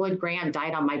 Nan Wood Graham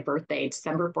died on my birthday,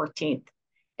 December 14th.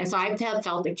 And so I've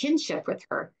felt a kinship with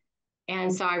her.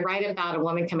 And so I write about a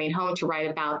woman coming home to write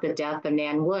about the death of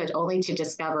Nan Wood, only to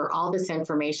discover all this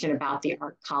information about the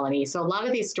art colony. So a lot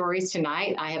of these stories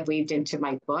tonight I have weaved into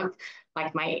my book,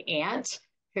 like my aunt,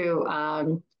 who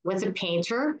was a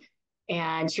painter,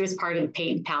 and she was part of the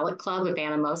Paint and Palette Club of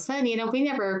Anamosa. And, we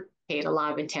never paid a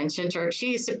lot of attention to her.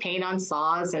 She used to paint on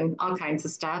saws and all kinds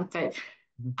of stuff, but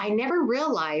I never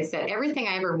realized that everything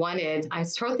I ever wanted, I'm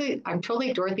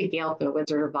totally Dorothy Gale from The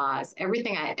Wizard of Oz.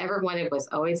 Everything I ever wanted was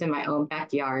always in my own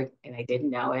backyard, and I didn't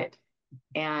know it.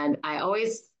 And I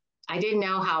didn't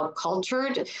know how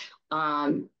cultured,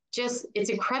 it's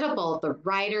incredible. The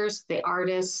writers, the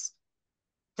artists,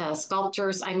 the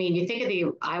sculptors. I mean, you think of the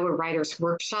Iowa Writers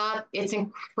Workshop, it's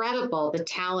incredible, the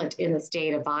talent in the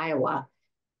state of Iowa.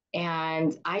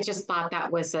 And I just thought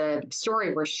that was a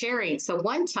story worth sharing. So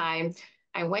one time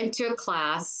I went to a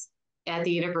class at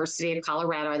the University of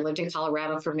Colorado. I lived in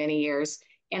Colorado for many years.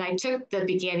 And I took the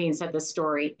beginnings of the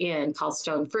story in called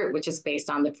Stone Fruit, which is based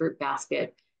on the fruit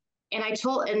basket. And I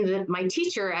told, my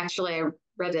teacher, actually, I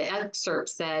read an excerpt,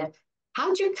 said,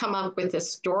 how'd you come up with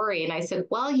this story? And I said,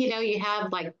 well, you know, you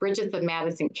have like Bridges of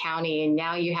Madison County, and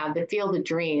now you have the Field of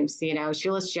Dreams, you know,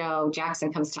 Shoeless Joe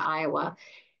Jackson Comes to Iowa.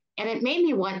 And it made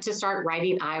me want to start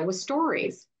writing Iowa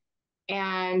stories.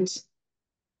 And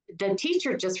the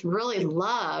teacher just really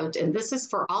loved, and this is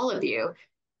for all of you,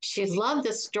 she loved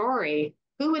the story.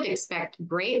 Who would expect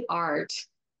great art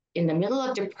in the middle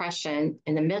of depression,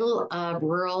 in the middle of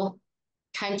rural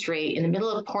country, in the middle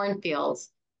of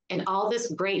cornfields, and all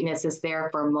this greatness is there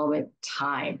for a moment in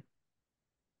time?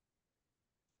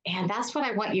 And that's what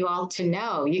I want you all to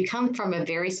know. You come from a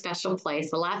very special place.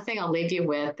 The last thing I'll leave you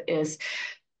with is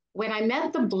when I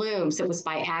met the Blooms, it was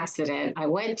by accident. I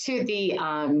went to the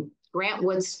Grant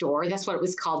Wood store. That's what it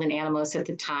was called in Animos at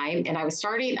the time. And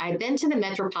I'd been to the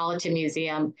Metropolitan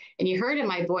Museum, and you heard in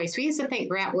my voice, we used to think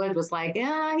Grant Wood was like,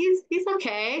 yeah, he's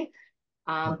okay.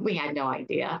 We had no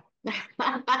idea.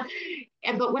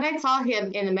 But when I saw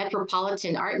him in the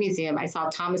Metropolitan Art Museum, I saw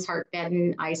Thomas Hart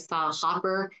Benton, I saw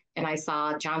Hopper, and I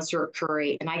saw John Stewart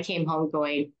Curry. And I came home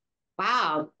going,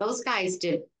 wow, those guys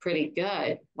did pretty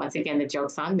good. Once again, the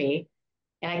joke's on me.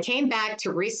 And I came back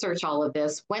to research all of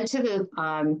this, went to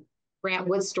the Grant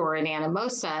Wood store in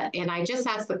Anamosa, and I just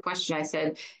asked the question. I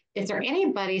said, is there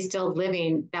anybody still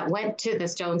living that went to the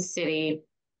Stone City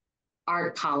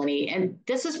Art Colony? And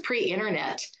this is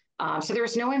pre-internet, so there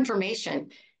was no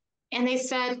information. And they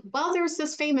said, well, there's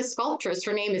this famous sculptress.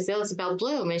 Her name is Isabel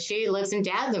Bloom, and she lives in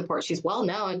Davenport. She's well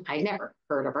known. I never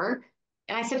heard of her.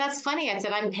 And I said, that's funny. I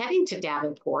said, I'm heading to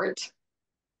Davenport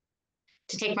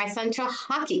to take my son to a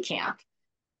hockey camp.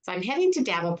 So I'm heading to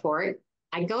Davenport.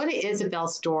 I go to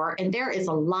Isabel's store, and there is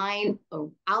a line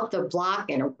out the block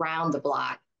and around the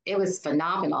block. It was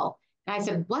phenomenal. And I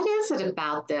said, what is it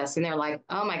about this? And they're like,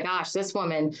 oh my gosh, this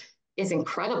woman is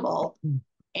incredible.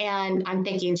 And I'm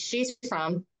thinking, she's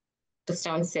from the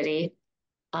Stone City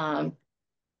Art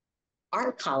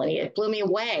Colony. It blew me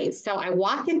away. So I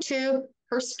walk into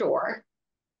her store,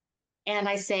 and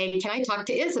I say, can I talk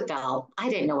to Isabel? I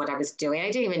didn't know what I was doing.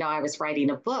 I didn't even know I was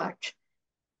writing a book.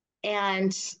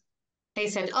 And they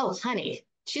said, oh, honey,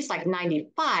 she's like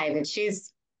 95 and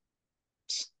she's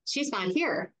not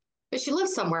here, but she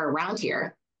lives somewhere around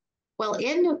here. Well,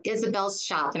 in Isabel's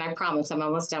shop, and I promise I'm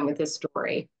almost done with this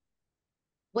story,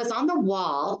 was on the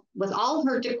wall with all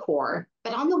her decor,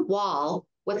 but on the wall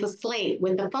with a slate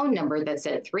with the phone number that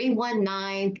said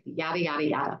 319, yada, yada,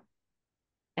 yada.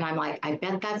 And I'm like, I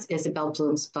bet that's Isabel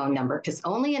Bloom's phone number, because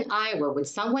only in Iowa would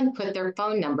someone put their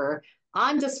phone number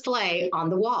on display on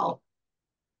the wall.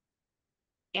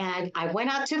 And I went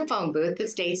out to a phone booth,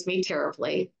 this dates me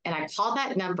terribly, and I called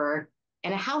that number,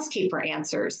 and a housekeeper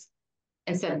answers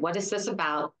and said, what is this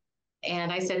about?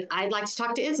 And I said, I'd like to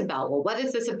talk to Isabel. Well, what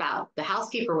is this about? The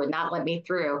housekeeper would not let me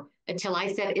through until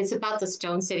I said, it's about the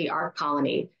Stone City Art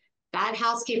Colony. That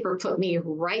housekeeper put me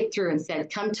right through and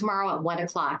said, come tomorrow at 1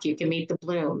 o'clock, you can meet the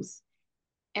Blooms.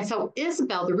 And so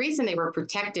Isabel, the reason they were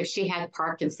protective, she had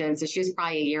Parkinson's, so she was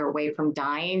probably a year away from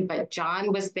dying, but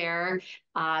John was there.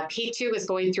 P2 was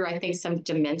going through, I think, some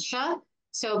dementia.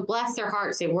 So bless their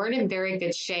hearts, they weren't in very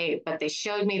good shape, but they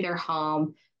showed me their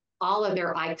home, all of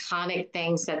their iconic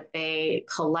things that they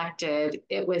collected.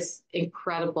 It was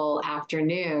incredible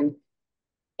afternoon.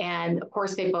 And of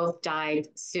course, they both died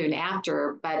soon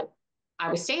after, but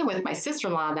I was staying with my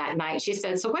sister-in-law that night. She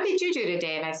said, so what did you do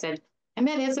today? And I said, I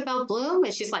met Isabel Bloom.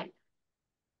 And she's like,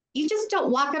 you just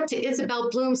don't walk up to Isabel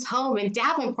Bloom's home in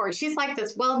Davenport. She's like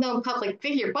this well-known public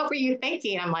figure. What were you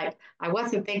thinking? I'm like, I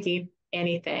wasn't thinking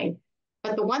anything.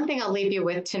 But the one thing I'll leave you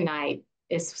with tonight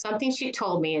is something she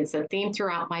told me. It's a theme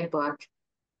throughout my book.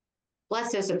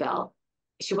 Bless Isabel.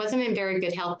 She wasn't in very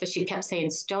good health, but she kept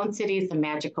saying, Stone City is a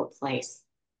magical place.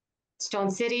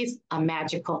 Stone City's a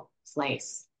magical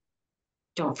place.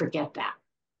 Don't forget that.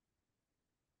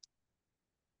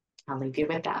 I'll leave you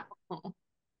with that.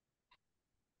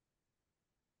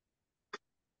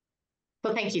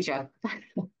 So thank you, Joe.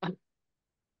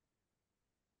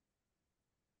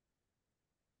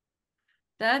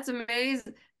 That's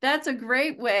amazing. That's a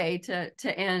great way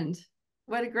to end.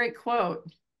 What a great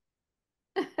quote.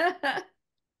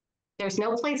 There's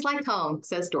no place like home,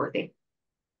 says Dorothy.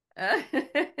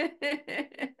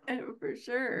 For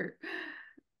sure.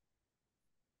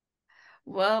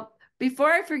 Well,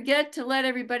 before I forget to let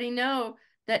everybody know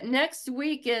that next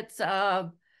week it's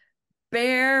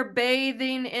bear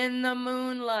bathing in the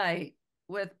moonlight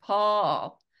with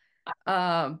Paul.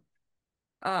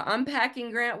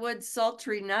 Unpacking Grant Wood's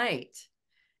Sultry Night.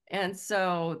 And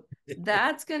so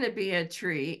that's going to be a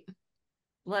treat.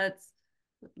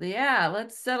 Yeah,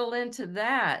 let's settle into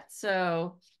that.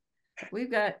 So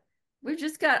we've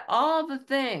just got all the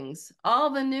things, all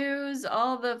the news,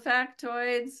 all the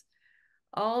factoids,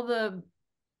 all the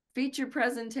feature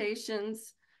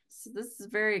presentations. So this is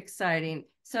very exciting.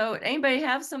 So anybody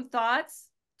have some thoughts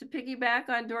to piggyback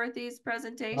on Dorothy's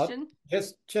presentation?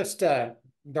 Just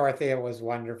Dorothea was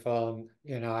wonderful.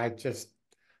 And, I just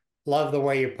love the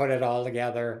way you put it all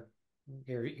together.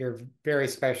 You're a very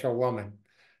special woman.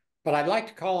 But I'd like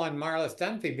to call on Marlis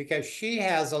Dunphy because she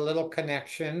has a little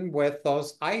connection with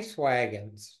those ice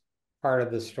wagons part of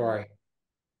the story.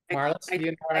 Marlis, do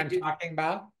you know what I'm talking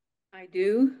about? I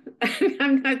do.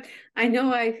 I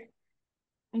know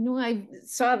I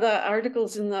saw the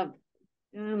articles in the,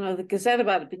 I don't know, the Gazette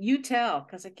about it, but you tell,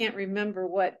 because I can't remember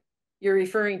what you're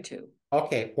referring to.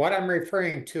 Okay, what I'm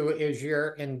referring to is your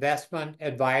investment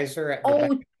advisor at the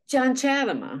bank. John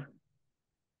Chatema.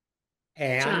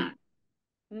 And John.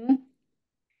 Hmm?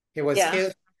 It was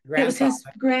his grandfather. It was his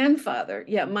grandfather.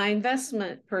 Yeah, my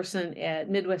investment person at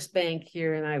Midwest Bank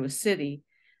here in Iowa City,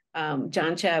 John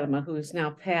Chatema, who is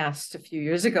now passed a few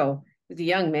years ago, was a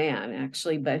young man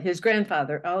actually, but his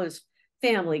grandfather, all his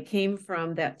family came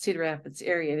from that Cedar Rapids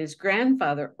area, and his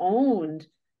grandfather owned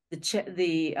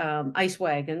the ice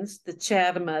wagons, the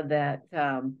Chatema that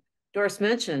Doris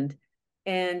mentioned,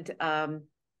 and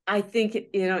I think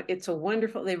it's a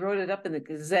wonderful. They wrote it up in the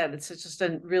Gazette. It's just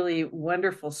a really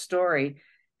wonderful story,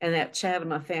 and that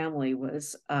Chatema family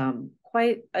was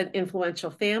quite an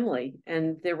influential family,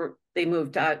 and they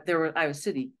moved out. There were Iowa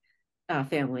City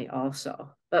family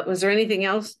also. But was there anything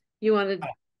else you wanted?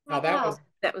 No,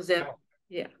 that was it. No.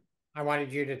 Yeah, I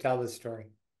wanted you to tell the story.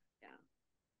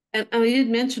 And I did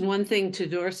mention one thing to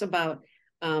Doris about.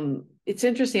 It's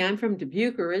interesting. I'm from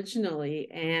Dubuque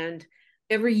originally, and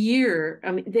every year,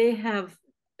 I mean,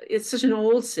 it's such an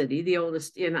old city, the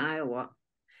oldest in Iowa,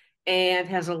 and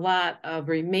has a lot of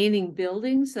remaining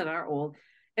buildings that are old.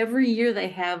 Every year they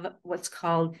have what's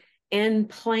called en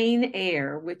plein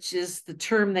air, which is the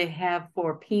term they have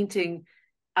for painting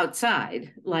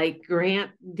outside, like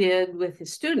Grant did with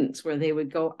his students, where they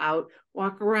would go out,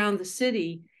 walk around the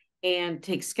city and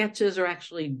take sketches or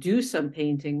actually do some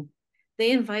painting.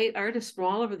 They invite artists from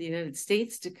all over the United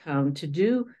States to come to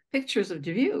do pictures of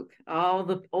Dubuque, all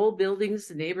the old buildings,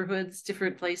 the neighborhoods,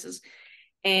 different places.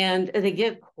 And they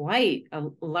get quite a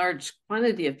large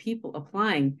quantity of people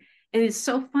applying. And it's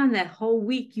so fun that whole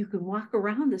week you can walk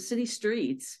around the city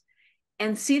streets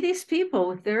and see these people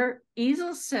with their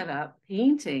easels set up,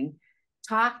 painting,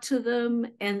 talk to them.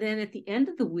 And then at the end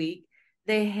of the week,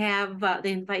 they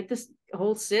invite this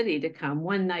whole city to come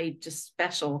one night, just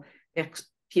special. If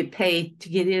you pay to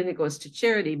get in, it goes to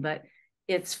charity, but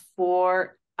it's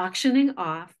for auctioning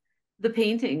off the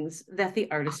paintings that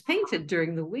the artist painted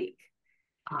during the week.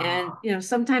 And,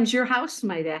 sometimes your house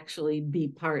might actually be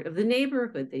part of the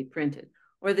neighborhood they printed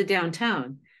or the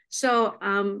downtown. So,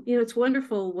 it's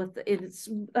wonderful it's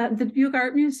the Dubuque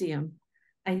Art Museum,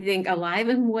 I think, alive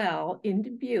and well in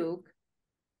Dubuque,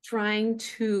 trying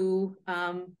to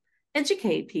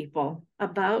educate people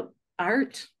about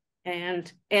art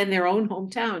and their own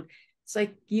hometown. It's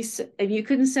like you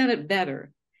couldn't said it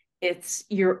better. It's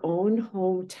your own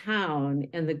hometown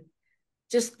and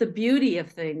just the beauty of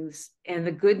things and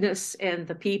the goodness and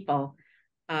the people.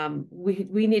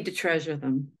 We need to treasure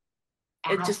them.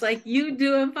 It's just like you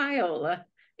do in Viola.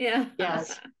 Yeah.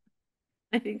 Yes.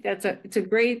 I think it's a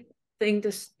great thing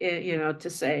to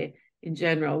say in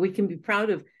general. We can be proud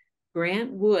of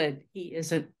Grant Wood. He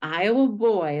is an Iowa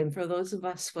boy. And for those of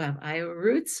us who have Iowa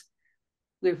roots,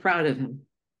 we're proud of him.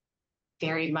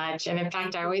 Very much. And in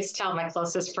fact, I always tell my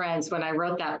closest friends when I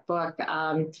wrote that book,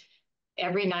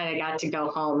 every night I got to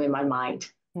go home in my mind.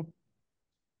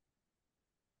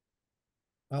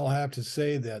 I'll have to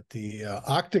say that the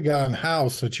Octagon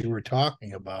House that you were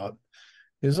talking about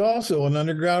is also an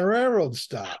Underground Railroad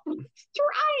stop. That's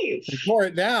right. They tore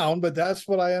it down, but that's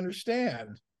what I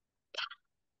understand.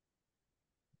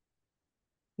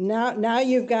 Now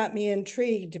you've got me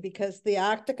intrigued, because the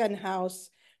Octagon House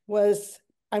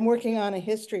I'm working on a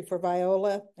history for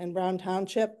Viola and Brown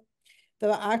Township. The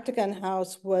Octagon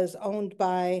House was owned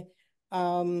by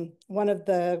one of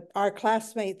our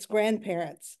classmates'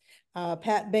 grandparents,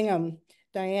 Pat Bingham.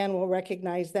 Diane will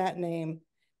recognize that name.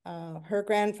 Her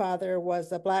grandfather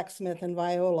was a blacksmith in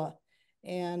Viola,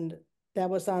 and that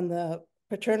was on the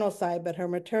paternal side, but her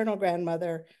maternal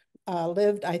grandmother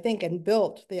lived, I think, and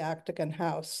built the Octagon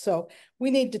House. So we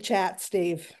need to chat,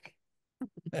 Steve.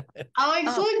 I'll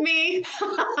include me.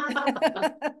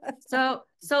 So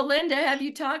Linda, have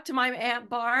you talked to my Aunt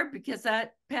Barb? Because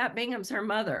Pat Bingham's her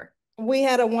mother. We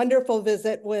had a wonderful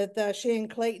visit with she and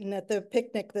Clayton at the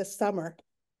picnic this summer.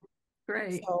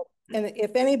 Great. So, and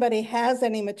if anybody has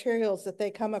any materials that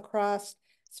they come across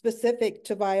specific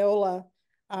to Viola,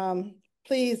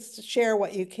 please share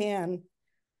what you can.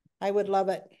 I would love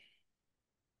it.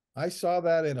 I saw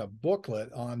that in a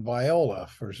booklet on Viola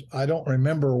for, I don't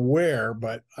remember where,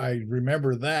 but I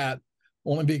remember that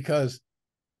only because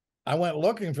I went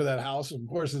looking for that house. Of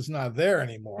course, it's not there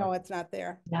anymore. No, it's not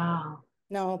there. No.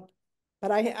 No,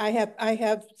 but I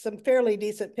have some fairly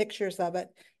decent pictures of it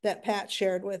that Pat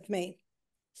shared with me.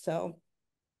 So.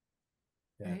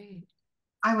 Yeah. Great.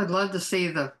 I would love to see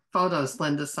the photos,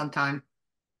 Linda, sometime.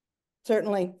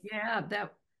 Certainly. Yeah,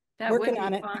 that Working would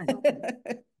on be it.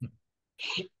 fun.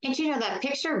 And you know, that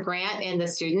picture of Grant and the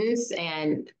students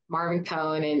and Marvin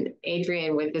Cohn and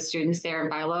Adrian with the students there in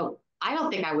Viola, I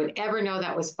don't think I would ever know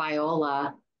that was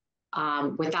Viola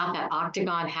without that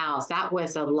octagon house. That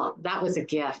was a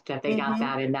gift that they got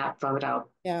that in that photo.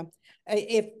 Yeah.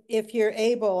 If you're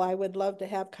able, I would love to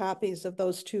have copies of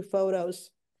those 2 photos.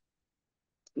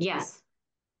 Yes.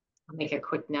 I'll make a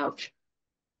quick note.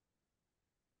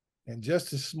 And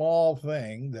just a small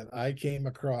thing that I came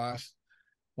across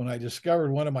when I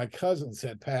discovered one of my cousins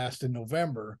had passed in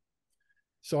November.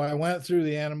 So I went through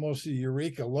the Anamosa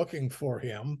Eureka looking for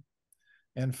him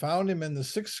and found him in the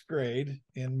 6th grade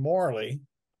in Morley.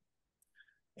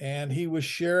 And he was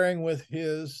sharing with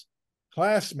his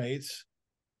classmates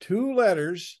 2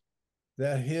 letters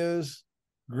that his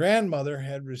grandmother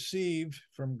had received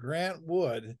from Grant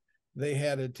Wood. They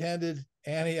had attended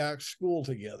Antioch school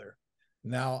together.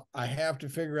 Now I have to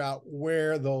figure out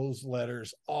where those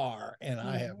letters are, and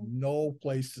I have no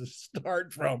place to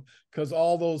start from because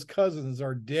all those cousins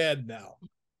are dead now.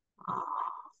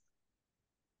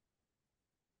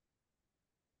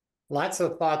 Lots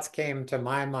of thoughts came to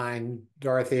my mind,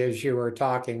 Dorothy, as you were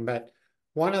talking, but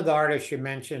one of the artists you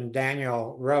mentioned,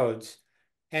 Daniel Rhodes,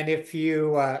 and if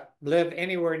you live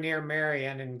anywhere near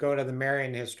Marion and go to the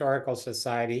Marion Historical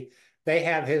Society, they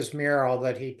have his mural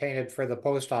that he painted for the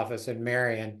post office in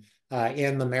Marion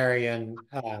in the Marion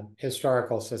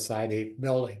Historical Society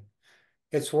building.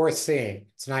 It's worth seeing.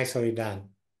 It's nicely done.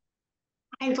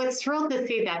 I was thrilled to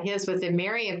see that his was in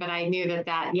Marion, but I knew that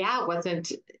it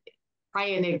wasn't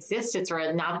probably in existence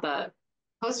or not the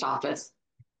post office,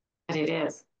 but it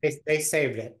is. They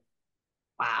saved it.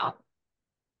 Wow.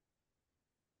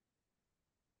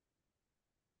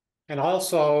 And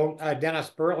also Dennis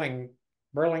Burlingame,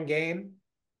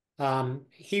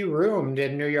 he roomed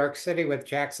in New York City with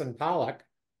Jackson Pollock,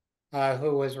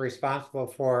 who was responsible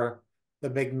for the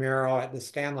big mural at the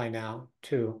Stanley now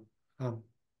too.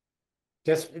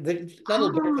 Just the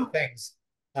little bits of things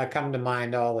come to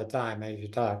mind all the time as you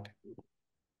talked.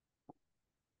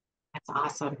 That's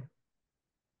awesome.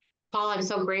 Paul, I'm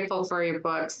so grateful for your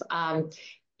books.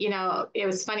 You know, it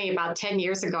was funny, about 10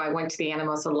 years ago, I went to the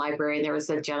Anamosa Library and there was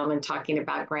a gentleman talking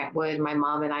about Grant Wood. My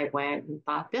mom and I went and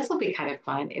thought, this will be kind of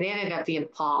fun. It ended up being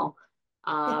Paul.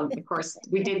 Of course,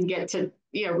 we didn't get to,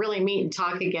 really meet and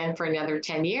talk again for another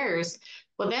 10 years.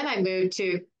 Well, then I moved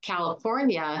to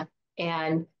California,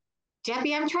 and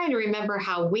Debbie, I'm trying to remember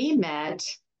how we met.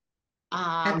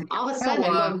 All of a sudden,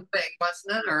 Iowa thing,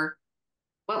 wasn't it? Or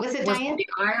what was it, was Diane? the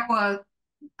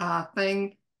Iowa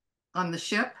thing on the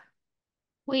ship?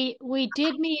 We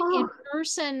did meet in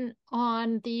person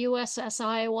on the USS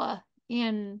Iowa,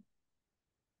 and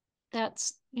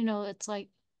that's, it's like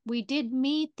we did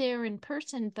meet there in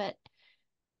person, but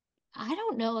I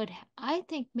don't know it. I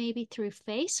think maybe through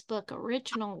Facebook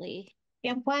originally.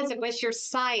 It was your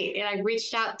site. And I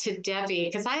reached out to Debbie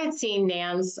because I had seen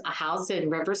Nan's house in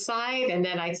Riverside. And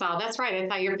then I saw, that's right, I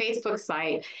saw your Facebook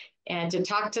site. And to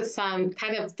talk to some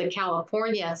kind of the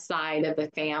California side of the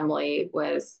family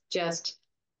was just,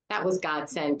 that was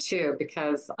godsend too,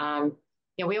 because,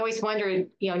 we always wondered,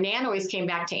 Nan always came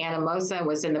back to Anamosa and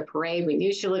was in the parade. We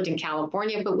knew she lived in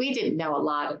California, but we didn't know a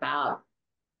lot about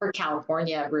her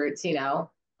California roots, so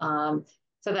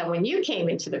that when you came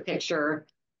into the picture,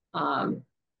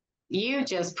 you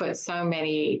just put so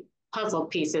many puzzle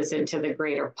pieces into the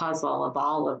greater puzzle of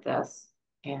all of this.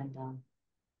 And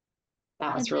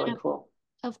that was really cool.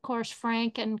 Of course,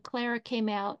 Frank and Clara came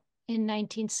out in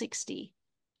 1960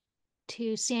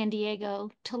 to San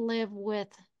Diego to live with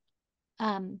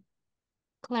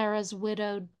Clara's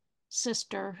widowed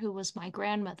sister, who was my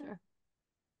grandmother.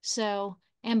 So,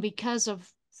 and because of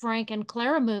Frank and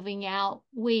Clara moving out,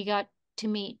 we got to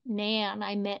meet Nan.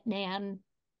 I met Nan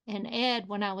and Ed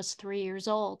when I was 3 years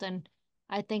old, and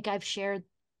I think I've shared,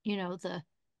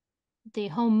 the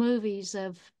home movies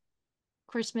of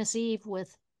Christmas Eve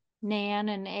with Nan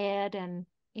and Ed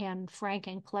and Frank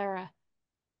and Clara.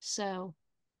 So,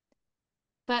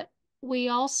 but we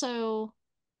also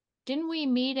didn't we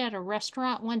meet at a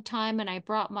restaurant one time and I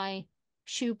brought my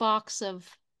shoebox of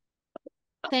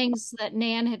things that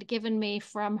Nan had given me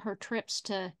from her trips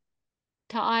to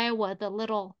Iowa, the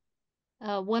little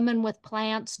women with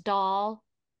plants doll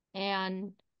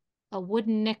and a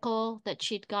wooden nickel that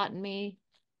she'd gotten me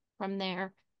from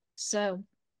there. So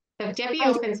if Debbie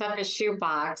opens up a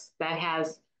shoebox that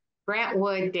has Grant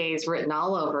Wood days written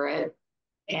all over it,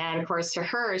 and of course to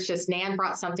her it's just Nan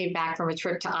brought something back from a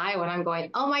trip to Iowa, and I'm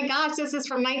going, oh my gosh, this is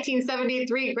from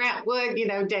 1973 Grant Wood,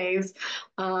 days.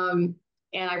 And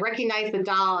I recognize the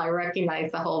doll, I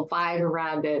recognize the whole vibe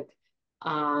around it.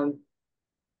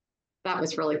 That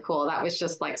was really cool. That was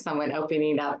just like someone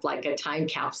opening up like a time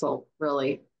capsule,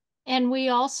 really. And we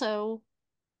also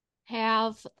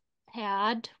have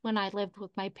had, when I lived with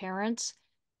my parents,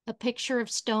 a picture of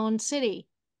Stone City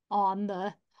on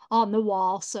the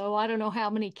wall. So I don't know how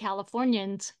many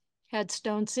Californians had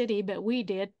Stone City, but we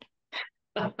did,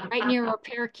 right near our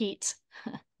parakeets.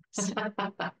 So.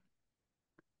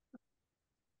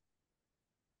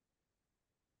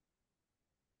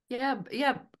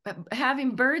 Yeah.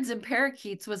 Having birds and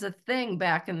parakeets was a thing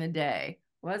back in the day,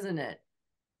 wasn't it?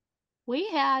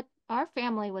 Our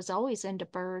family was always into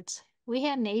birds. We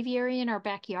had an aviary in our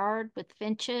backyard with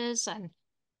finches, and of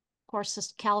course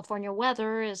this California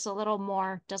weather is a little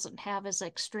more, doesn't have as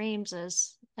extremes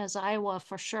as Iowa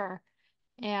for sure.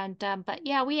 And but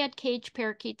yeah, we had caged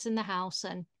parakeets in the house,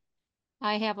 and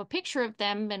I have a picture of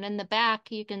them, and in the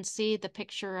back you can see the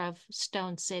picture of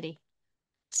Stone City.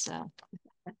 So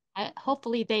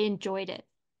hopefully they enjoyed it.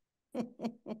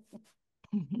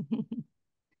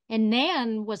 And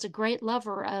Nan was a great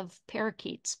lover of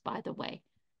parakeets, by the way,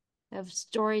 of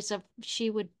stories of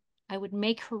I would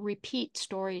make her repeat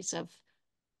stories of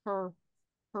her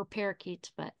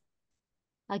parakeets, but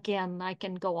again, I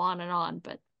can go on and on,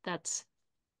 but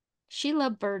she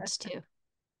loved birds too.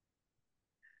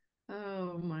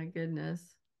 Oh my goodness.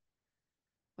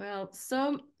 Well,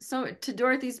 so to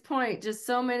Dorothy's point, just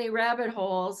so many rabbit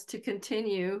holes to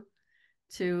continue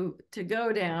to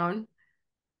go down.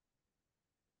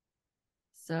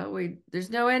 So there's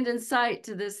no end in sight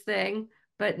to this thing,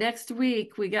 but next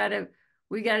week we gotta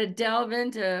delve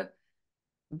into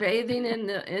bathing in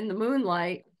the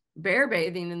moonlight, bear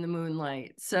bathing in the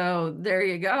moonlight. So there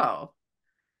you go.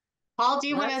 Paul, do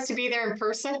you want us to be there in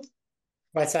person?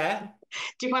 What's that?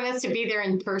 Do you want us to be there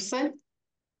in person?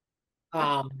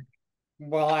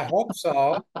 Well, I hope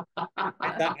so.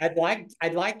 I'd like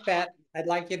that. I'd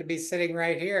like you to be sitting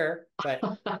right here, but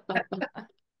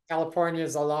California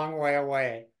is a long way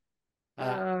away.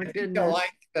 I think you'll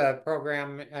like the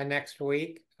program next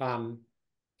week. I'm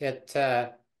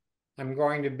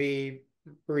going to be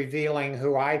revealing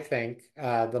who I think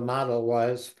the model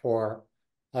was for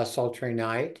A Sultry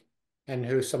Night, and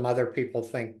who some other people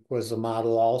think was the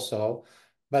model also.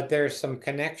 But there's some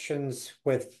connections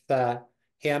with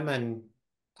him and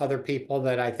other people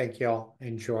that I think you'll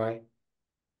enjoy.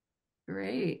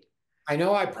 Great. I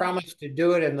know I promised to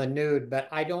do it in the nude, but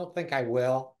I don't think I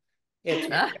will. It's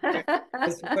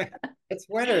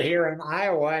winter here in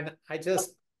Iowa, and I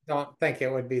just don't think it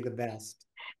would be the best.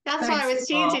 That's why I was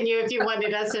teasing you if you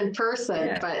wanted us in person,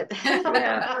 Yeah. but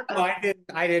Yeah. No,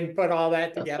 I didn't put all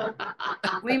that together.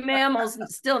 We mammals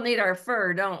still need our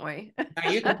fur, don't we? Now,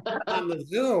 you can put on the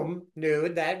Zoom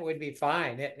nude, that would be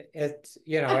fine. It's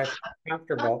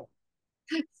comfortable.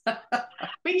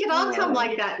 We can all come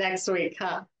like that next week,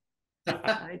 huh?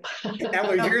 That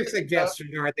was your suggestion,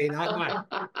 Dorothy, not mine.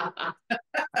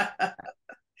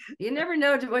 You never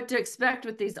know what to expect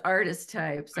with these artist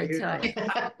types, I tell you.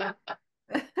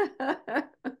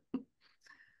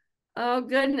 Oh,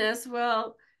 goodness.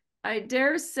 Well, I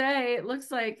dare say it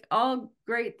looks like all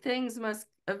great things must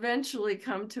eventually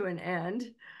come to an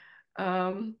end.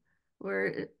 And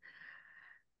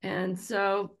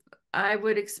so I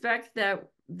would expect that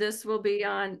this will be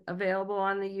available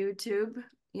on the YouTube,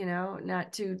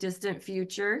 not too distant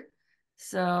future.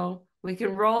 So we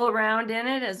can roll around in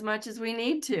it as much as we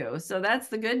need to. So that's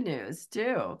the good news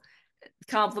too.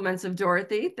 Compliments of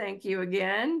Dorothy. Thank you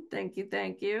again. Thank you.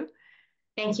 Thank you.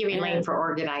 Thank you, Elaine, for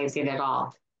organizing it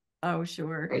all. Oh,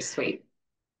 sure. Very sweet.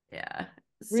 Yeah.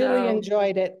 Really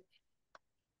enjoyed it.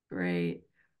 Great.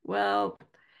 Well,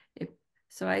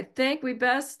 so I think we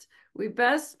best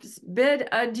bid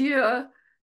adieu